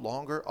no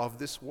longer of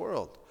this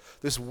world.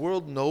 This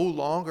world no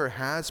longer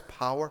has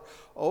power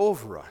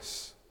over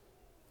us.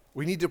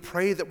 We need to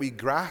pray that we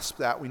grasp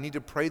that. We need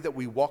to pray that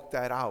we walk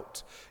that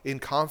out in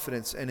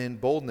confidence and in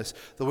boldness,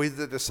 the way that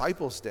the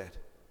disciples did.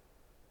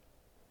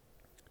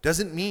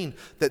 Doesn't mean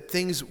that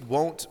things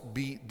won't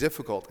be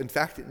difficult. In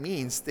fact, it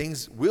means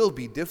things will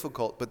be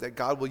difficult, but that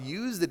God will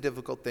use the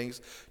difficult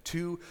things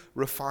to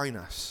refine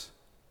us.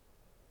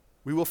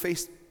 We will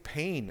face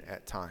pain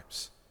at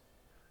times,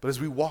 but as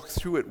we walk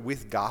through it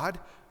with God,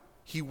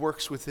 He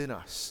works within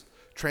us,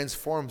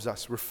 transforms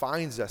us,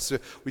 refines us. So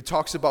we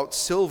talks about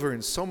silver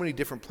in so many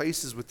different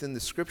places within the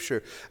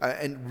Scripture,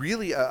 and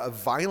really a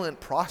violent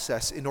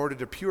process in order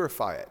to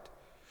purify it.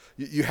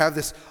 You have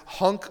this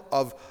hunk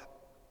of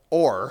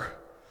ore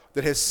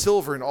that has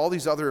silver and all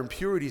these other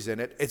impurities in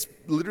it. It's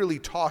literally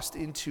tossed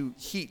into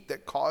heat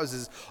that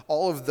causes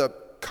all of the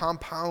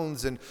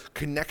compounds and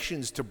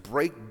connections to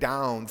break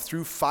down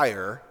through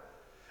fire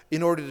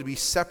in order to be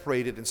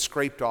separated and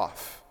scraped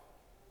off.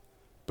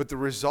 But the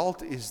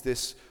result is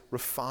this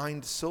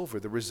refined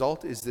silver. The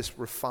result is this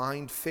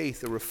refined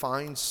faith, a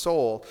refined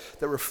soul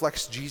that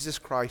reflects Jesus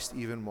Christ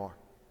even more.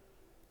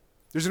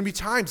 There's going to be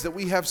times that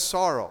we have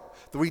sorrow,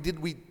 the way that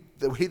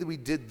we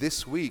did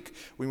this week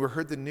when we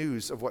heard the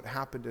news of what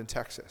happened in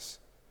Texas.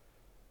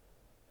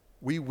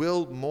 We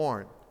will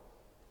mourn,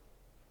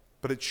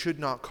 but it should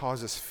not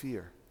cause us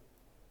fear.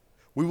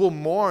 We will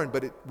mourn,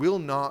 but it will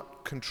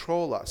not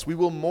control us. We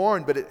will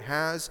mourn, but it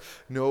has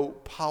no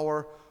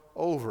power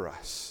over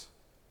us.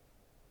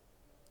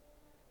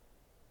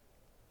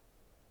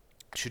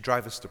 It should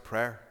drive us to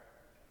prayer.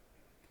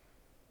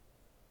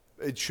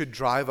 It should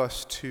drive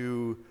us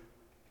to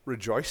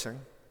rejoicing.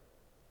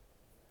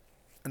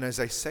 And as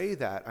I say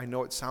that, I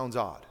know it sounds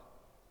odd,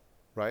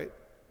 right?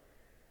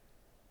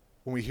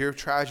 When we hear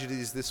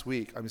tragedies this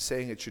week, I'm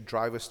saying it should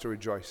drive us to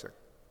rejoicing.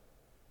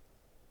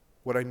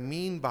 What I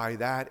mean by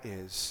that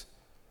is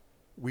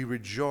we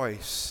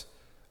rejoice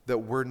that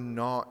we're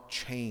not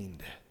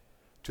chained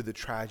to the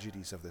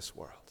tragedies of this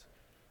world.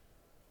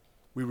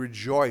 We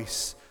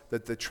rejoice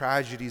that the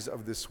tragedies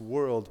of this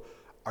world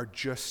are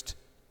just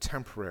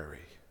temporary.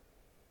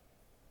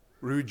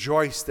 We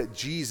rejoice that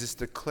Jesus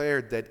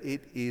declared that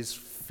it is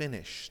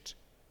finished,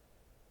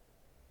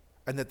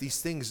 and that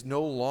these things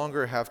no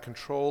longer have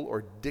control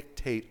or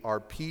dictate our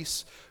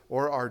peace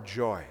or our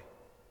joy.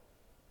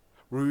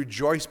 We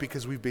rejoice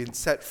because we've been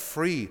set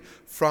free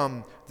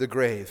from the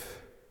grave,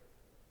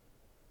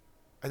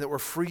 and that we're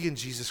free in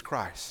Jesus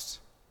Christ.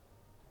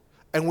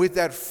 And with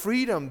that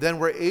freedom, then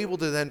we're able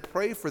to then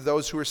pray for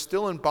those who are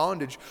still in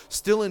bondage,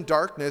 still in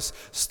darkness,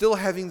 still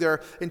having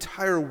their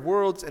entire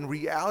worlds and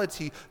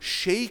reality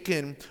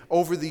shaken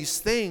over these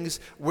things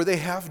where they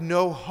have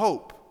no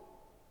hope.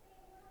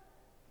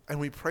 And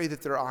we pray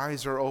that their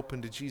eyes are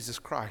open to Jesus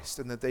Christ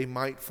and that they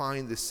might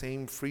find the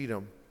same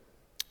freedom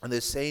and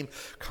the same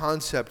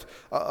concept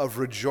of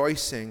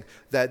rejoicing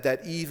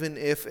that even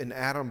if an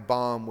atom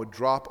bomb would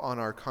drop on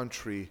our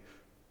country,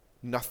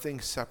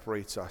 nothing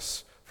separates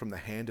us from the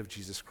hand of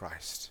Jesus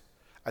Christ,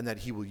 and that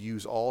He will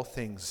use all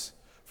things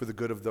for the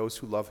good of those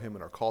who love Him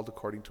and are called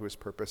according to His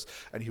purpose,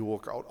 and He will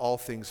work out all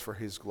things for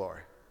His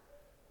glory.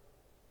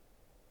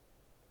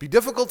 Be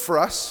difficult for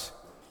us,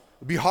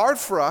 be hard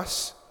for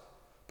us,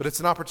 but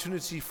it's an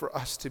opportunity for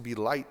us to be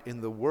light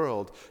in the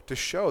world, to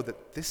show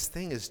that this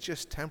thing is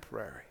just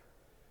temporary.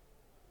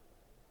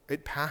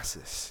 It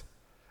passes.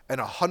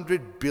 And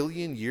 100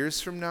 billion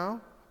years from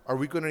now, are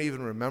we going to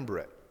even remember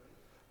it?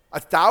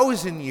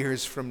 1,000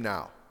 years from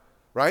now,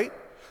 right?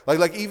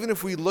 Like even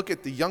if we look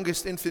at the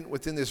youngest infant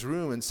within this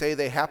room and say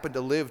they happen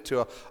to live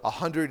to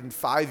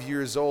 105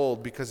 years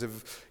old because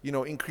of,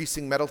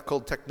 increasing medical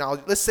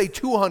technology. Let's say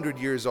 200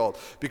 years old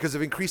because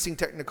of increasing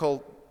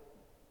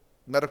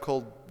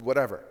medical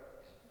whatever.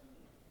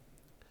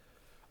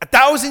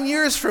 1,000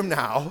 years from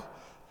now,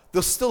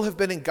 they'll still have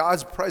been in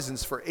God's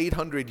presence for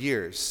 800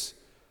 years.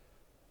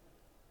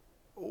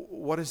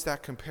 What does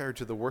that compare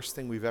to the worst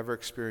thing we've ever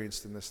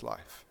experienced in this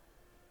life?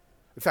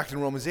 In fact,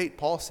 in Romans 8,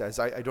 Paul says,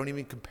 I don't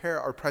even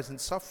compare our present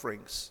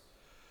sufferings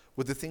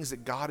with the things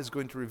that God is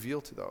going to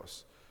reveal to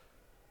those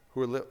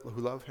who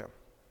love Him.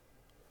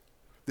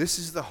 This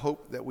is the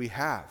hope that we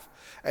have.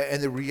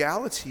 And the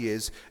reality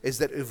is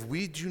that if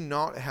we do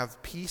not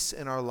have peace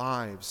in our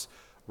lives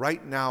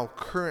right now,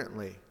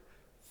 currently,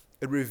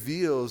 it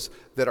reveals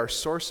that our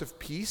source of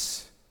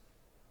peace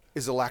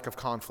is a lack of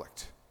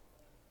conflict,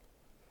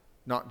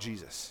 not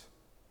Jesus.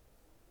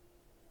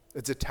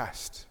 It's a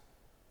test.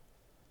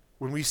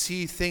 When we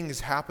see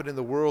things happen in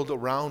the world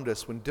around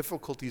us, when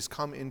difficulties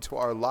come into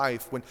our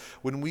life,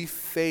 when we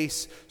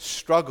face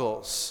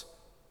struggles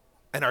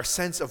and our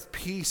sense of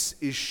peace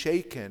is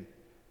shaken,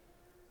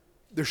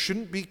 there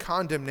shouldn't be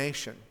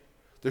condemnation.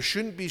 There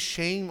shouldn't be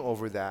shame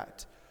over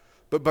that.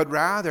 But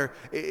rather,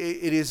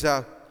 it is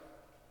a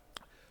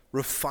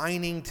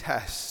refining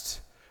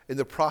test in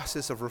the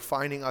process of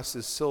refining us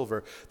as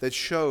silver that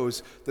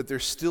shows that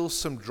there's still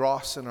some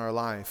dross in our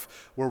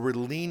life where we're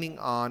leaning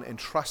on and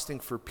trusting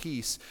for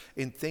peace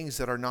in things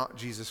that are not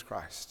Jesus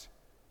Christ.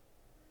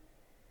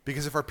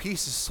 Because if our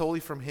peace is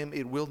solely from him,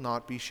 it will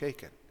not be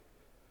shaken.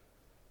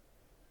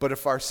 But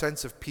if our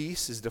sense of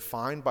peace is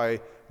defined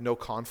by no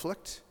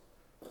conflict,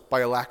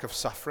 by a lack of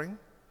suffering,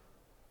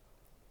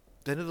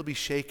 then it'll be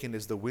shaken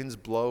as the winds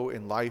blow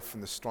in life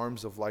and the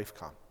storms of life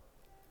come.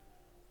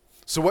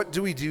 So what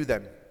do we do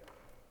then?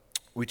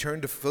 We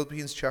turn to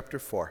Philippians chapter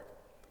 4.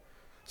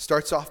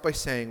 Starts off by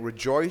saying,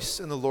 "Rejoice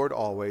in the Lord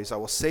always. I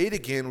will say it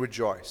again,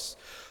 rejoice.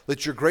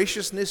 Let your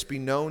graciousness be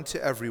known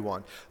to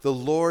everyone. The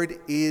Lord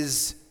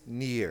is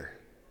near.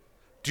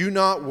 Do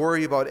not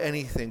worry about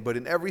anything, but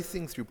in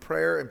everything through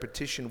prayer and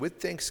petition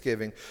with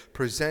thanksgiving,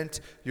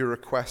 present your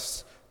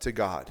requests to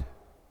God."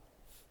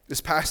 This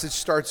passage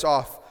starts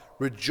off,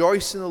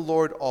 rejoice in the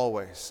Lord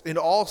always, in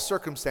all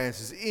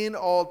circumstances, in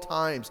all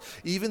times,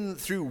 even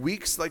through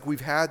weeks like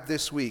we've had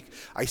this week.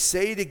 I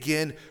say it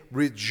again,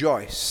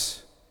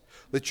 rejoice.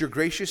 Let your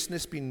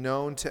graciousness be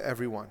known to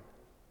everyone.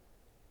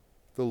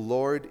 The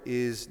Lord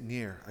is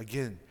near.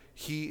 Again,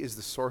 he is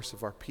the source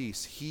of our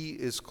peace. He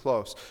is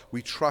close.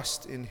 We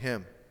trust in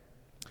him.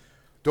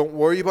 Don't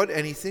worry about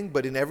anything,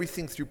 but in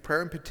everything through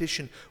prayer and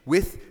petition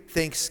with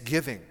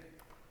thanksgiving.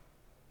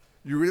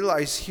 You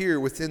realize here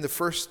within the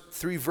first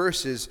 3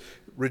 verses,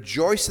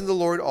 rejoice in the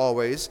Lord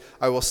always.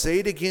 I will say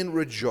it again,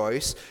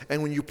 rejoice.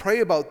 And when you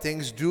pray about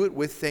things, do it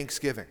with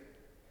thanksgiving.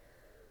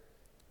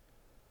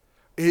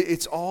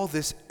 It's all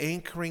this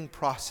anchoring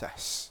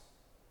process.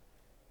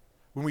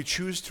 When we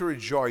choose to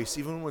rejoice,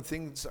 even when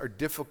things are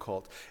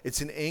difficult,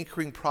 it's an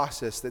anchoring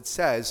process that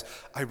says,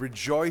 I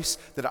rejoice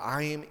that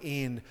I am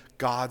in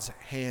God's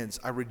hands.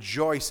 I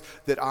rejoice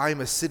that I am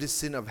a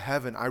citizen of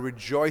heaven. I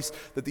rejoice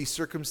that these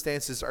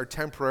circumstances are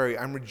temporary.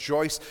 I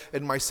rejoice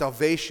in my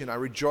salvation. I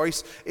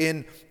rejoice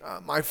in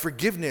my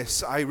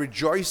forgiveness. I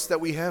rejoice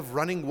that we have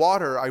running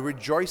water. I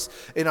rejoice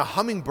in a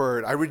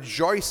hummingbird. I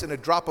rejoice in a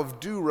drop of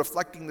dew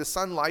reflecting the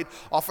sunlight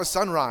off a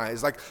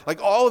sunrise.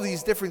 Like all of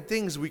these different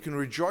things, we can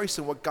rejoice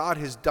in what God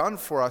has done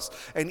for us.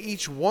 And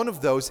each one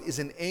of those is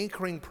an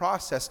anchoring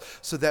process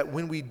so that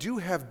when we do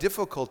have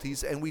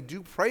difficulties and we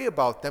do pray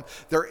about them,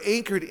 they're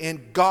anchored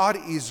in God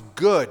is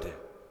good.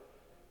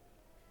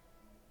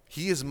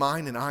 He is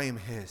mine and I am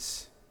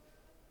his.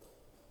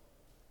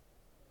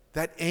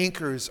 That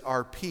anchors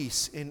our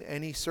peace in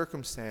any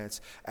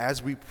circumstance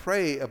as we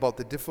pray about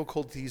the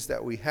difficulties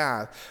that we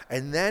have.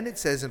 And then it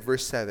says in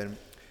verse 7,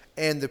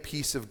 and the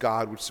peace of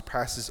God, which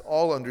surpasses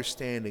all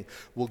understanding,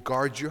 will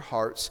guard your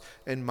hearts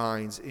and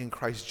minds in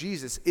Christ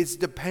Jesus. It's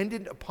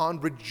dependent upon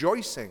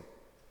rejoicing,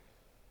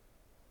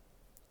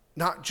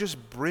 not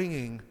just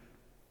bringing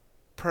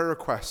prayer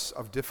requests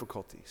of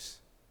difficulties.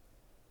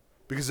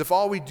 Because if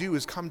all we do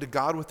is come to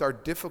God with our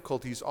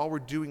difficulties, all we're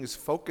doing is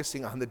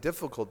focusing on the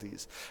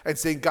difficulties and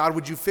saying, God,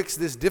 would you fix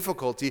this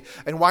difficulty?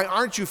 And why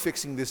aren't you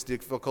fixing this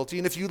difficulty?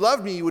 And if you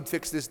love me, you would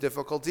fix this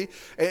difficulty.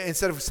 And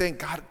instead of saying,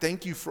 God,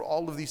 thank you for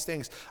all of these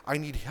things. I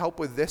need help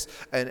with this.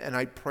 And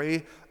I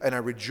pray and I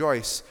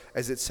rejoice,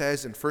 as it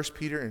says in 1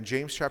 Peter and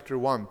James chapter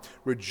 1,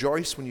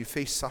 rejoice when you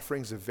face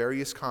sufferings of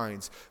various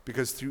kinds,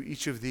 because through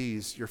each of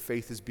these, your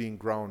faith is being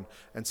grown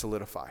and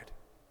solidified.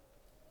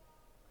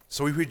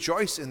 So we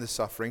rejoice in the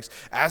sufferings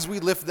as we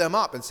lift them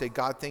up and say,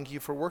 God, thank you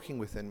for working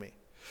within me.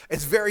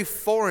 It's very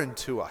foreign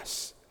to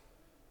us.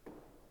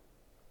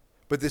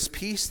 But this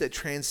peace that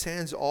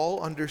transcends all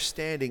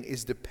understanding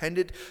is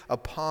dependent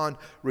upon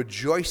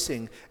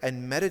rejoicing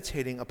and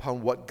meditating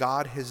upon what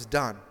God has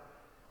done.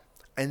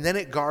 And then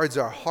it guards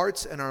our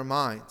hearts and our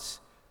minds.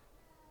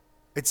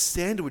 It's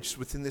sandwiched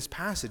within this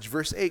passage.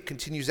 Verse 8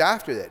 continues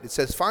after that. It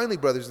says, finally,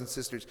 brothers and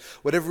sisters,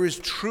 whatever is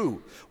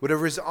true,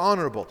 whatever is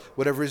honorable,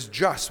 whatever is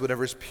just,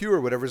 whatever is pure,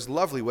 whatever is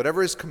lovely,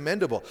 whatever is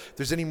commendable, if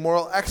there's any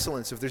moral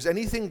excellence, if there's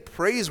anything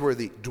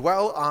praiseworthy,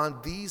 dwell on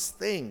these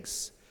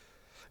things.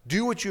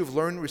 Do what you have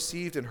learned,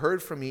 received, and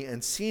heard from me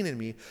and seen in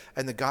me,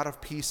 and the God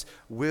of peace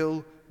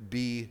will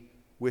be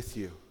with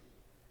you.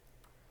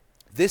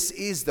 This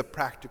is the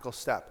practical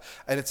step,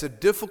 and it's a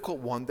difficult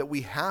one that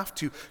we have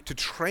to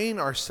train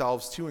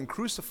ourselves to and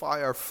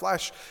crucify our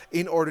flesh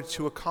in order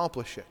to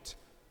accomplish it.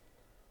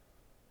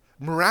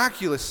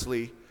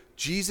 Miraculously,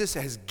 Jesus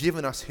has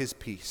given us his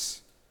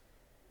peace.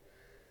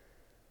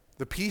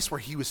 The peace where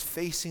he was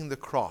facing the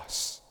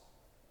cross,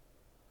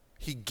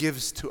 he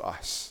gives to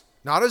us.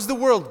 Not as the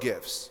world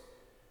gives,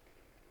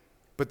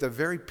 but the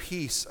very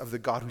peace of the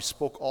God who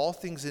spoke all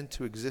things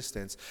into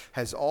existence,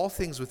 has all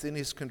things within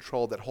his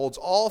control, that holds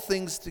all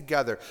things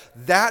together.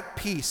 That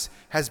peace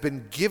has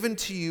been given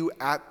to you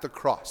at the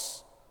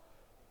cross.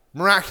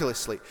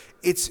 Miraculously,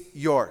 it's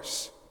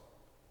yours.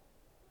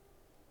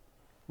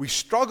 We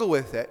struggle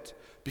with it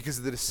because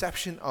of the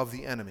deception of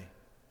the enemy.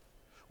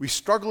 We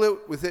struggle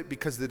with it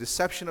because of the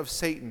deception of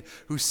Satan,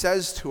 who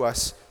says to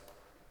us,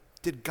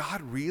 did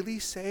God really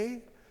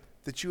say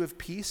that you have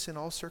peace in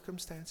all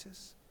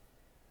circumstances?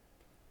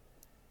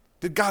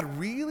 Did God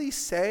really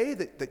say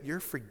that you're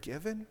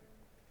forgiven?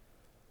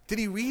 Did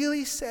he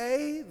really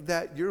say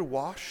that you're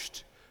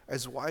washed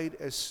as white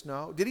as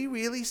snow? Did he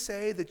really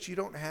say that you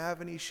don't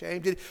have any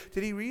shame? Did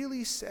he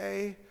really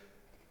say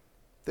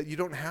that you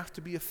don't have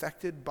to be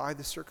affected by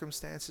the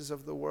circumstances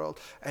of the world?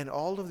 And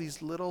all of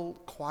these little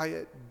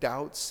quiet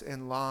doubts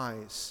and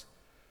lies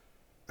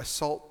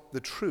assault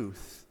the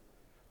truth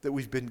that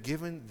we've been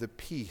given the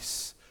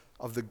peace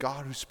of the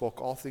God who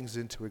spoke all things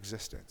into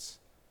existence.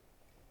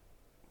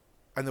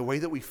 And the way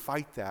that we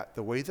fight that,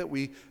 the way that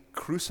we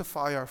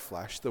crucify our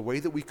flesh, the way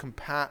that we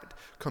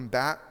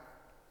combat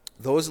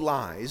those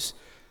lies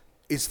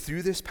is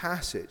through this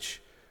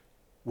passage.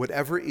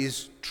 Whatever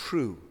is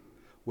true,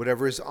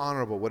 whatever is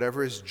honorable,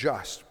 whatever is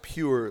just,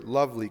 pure,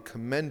 lovely,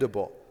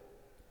 commendable,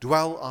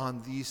 dwell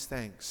on these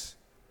things.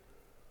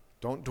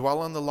 Don't dwell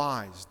on the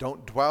lies.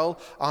 Don't dwell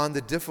on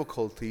the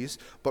difficulties,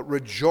 but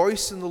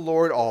rejoice in the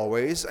Lord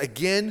always.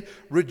 Again,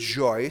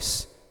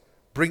 rejoice.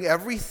 Bring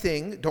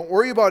everything. Don't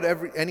worry about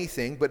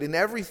anything, but in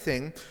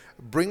everything,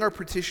 bring our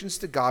petitions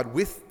to God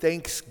with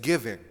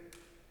thanksgiving.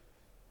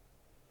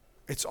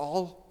 It's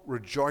all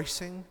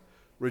rejoicing,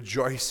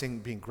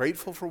 being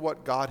grateful for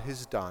what God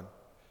has done,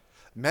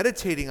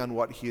 meditating on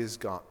what he has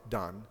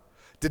done,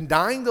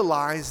 denying the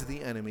lies of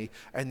the enemy,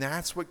 and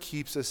that's what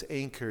keeps us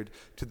anchored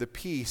to the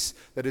peace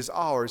that is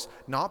ours,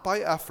 not by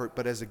effort,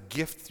 but as a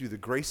gift through the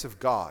grace of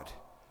God.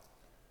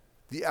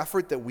 The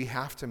effort that we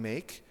have to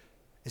make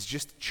is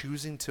just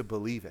choosing to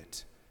believe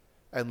it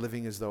and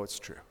living as though it's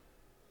true.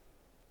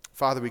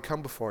 Father, we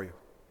come before you.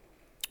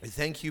 We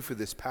thank you for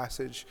this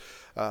passage.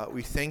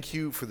 We thank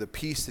you for the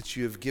peace that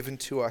you have given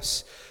to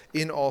us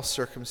in all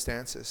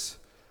circumstances.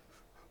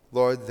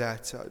 Lord,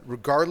 that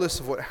regardless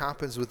of what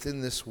happens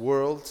within this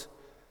world,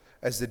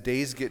 as the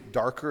days get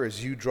darker,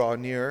 as you draw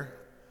near,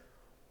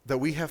 that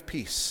we have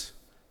peace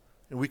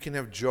and we can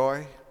have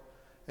joy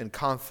and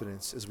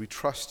confidence as we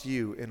trust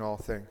you in all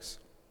things.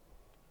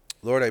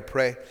 Lord, I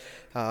pray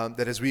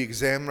that as we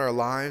examine our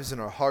lives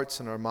and our hearts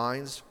and our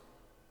minds,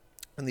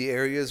 in the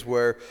areas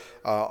where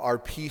our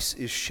peace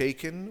is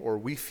shaken, or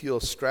we feel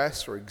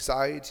stress or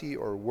anxiety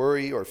or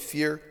worry or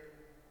fear,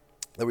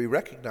 that we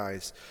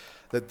recognize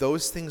that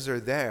those things are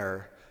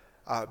there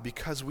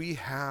because we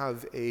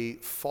have a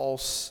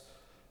false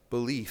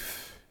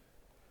belief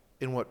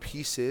in what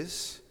peace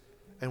is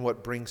and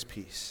what brings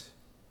peace.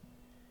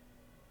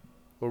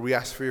 Lord, we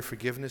ask for your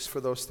forgiveness for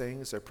those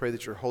things. I pray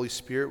that your Holy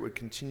Spirit would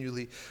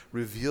continually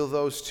reveal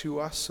those to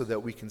us so that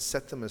we can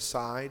set them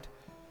aside,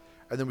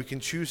 and then we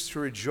can choose to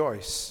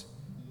rejoice.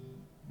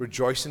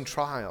 Rejoice in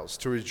trials,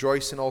 to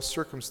rejoice in all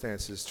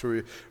circumstances,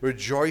 to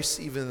rejoice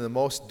even in the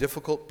most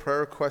difficult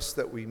prayer requests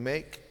that we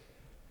make,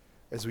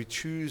 as we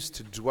choose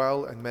to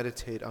dwell and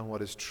meditate on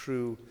what is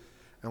true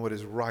and what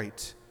is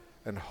right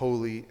and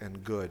holy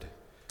and good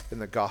in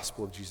the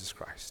gospel of Jesus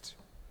Christ.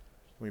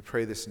 We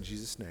pray this in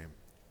Jesus' name.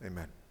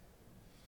 Amen.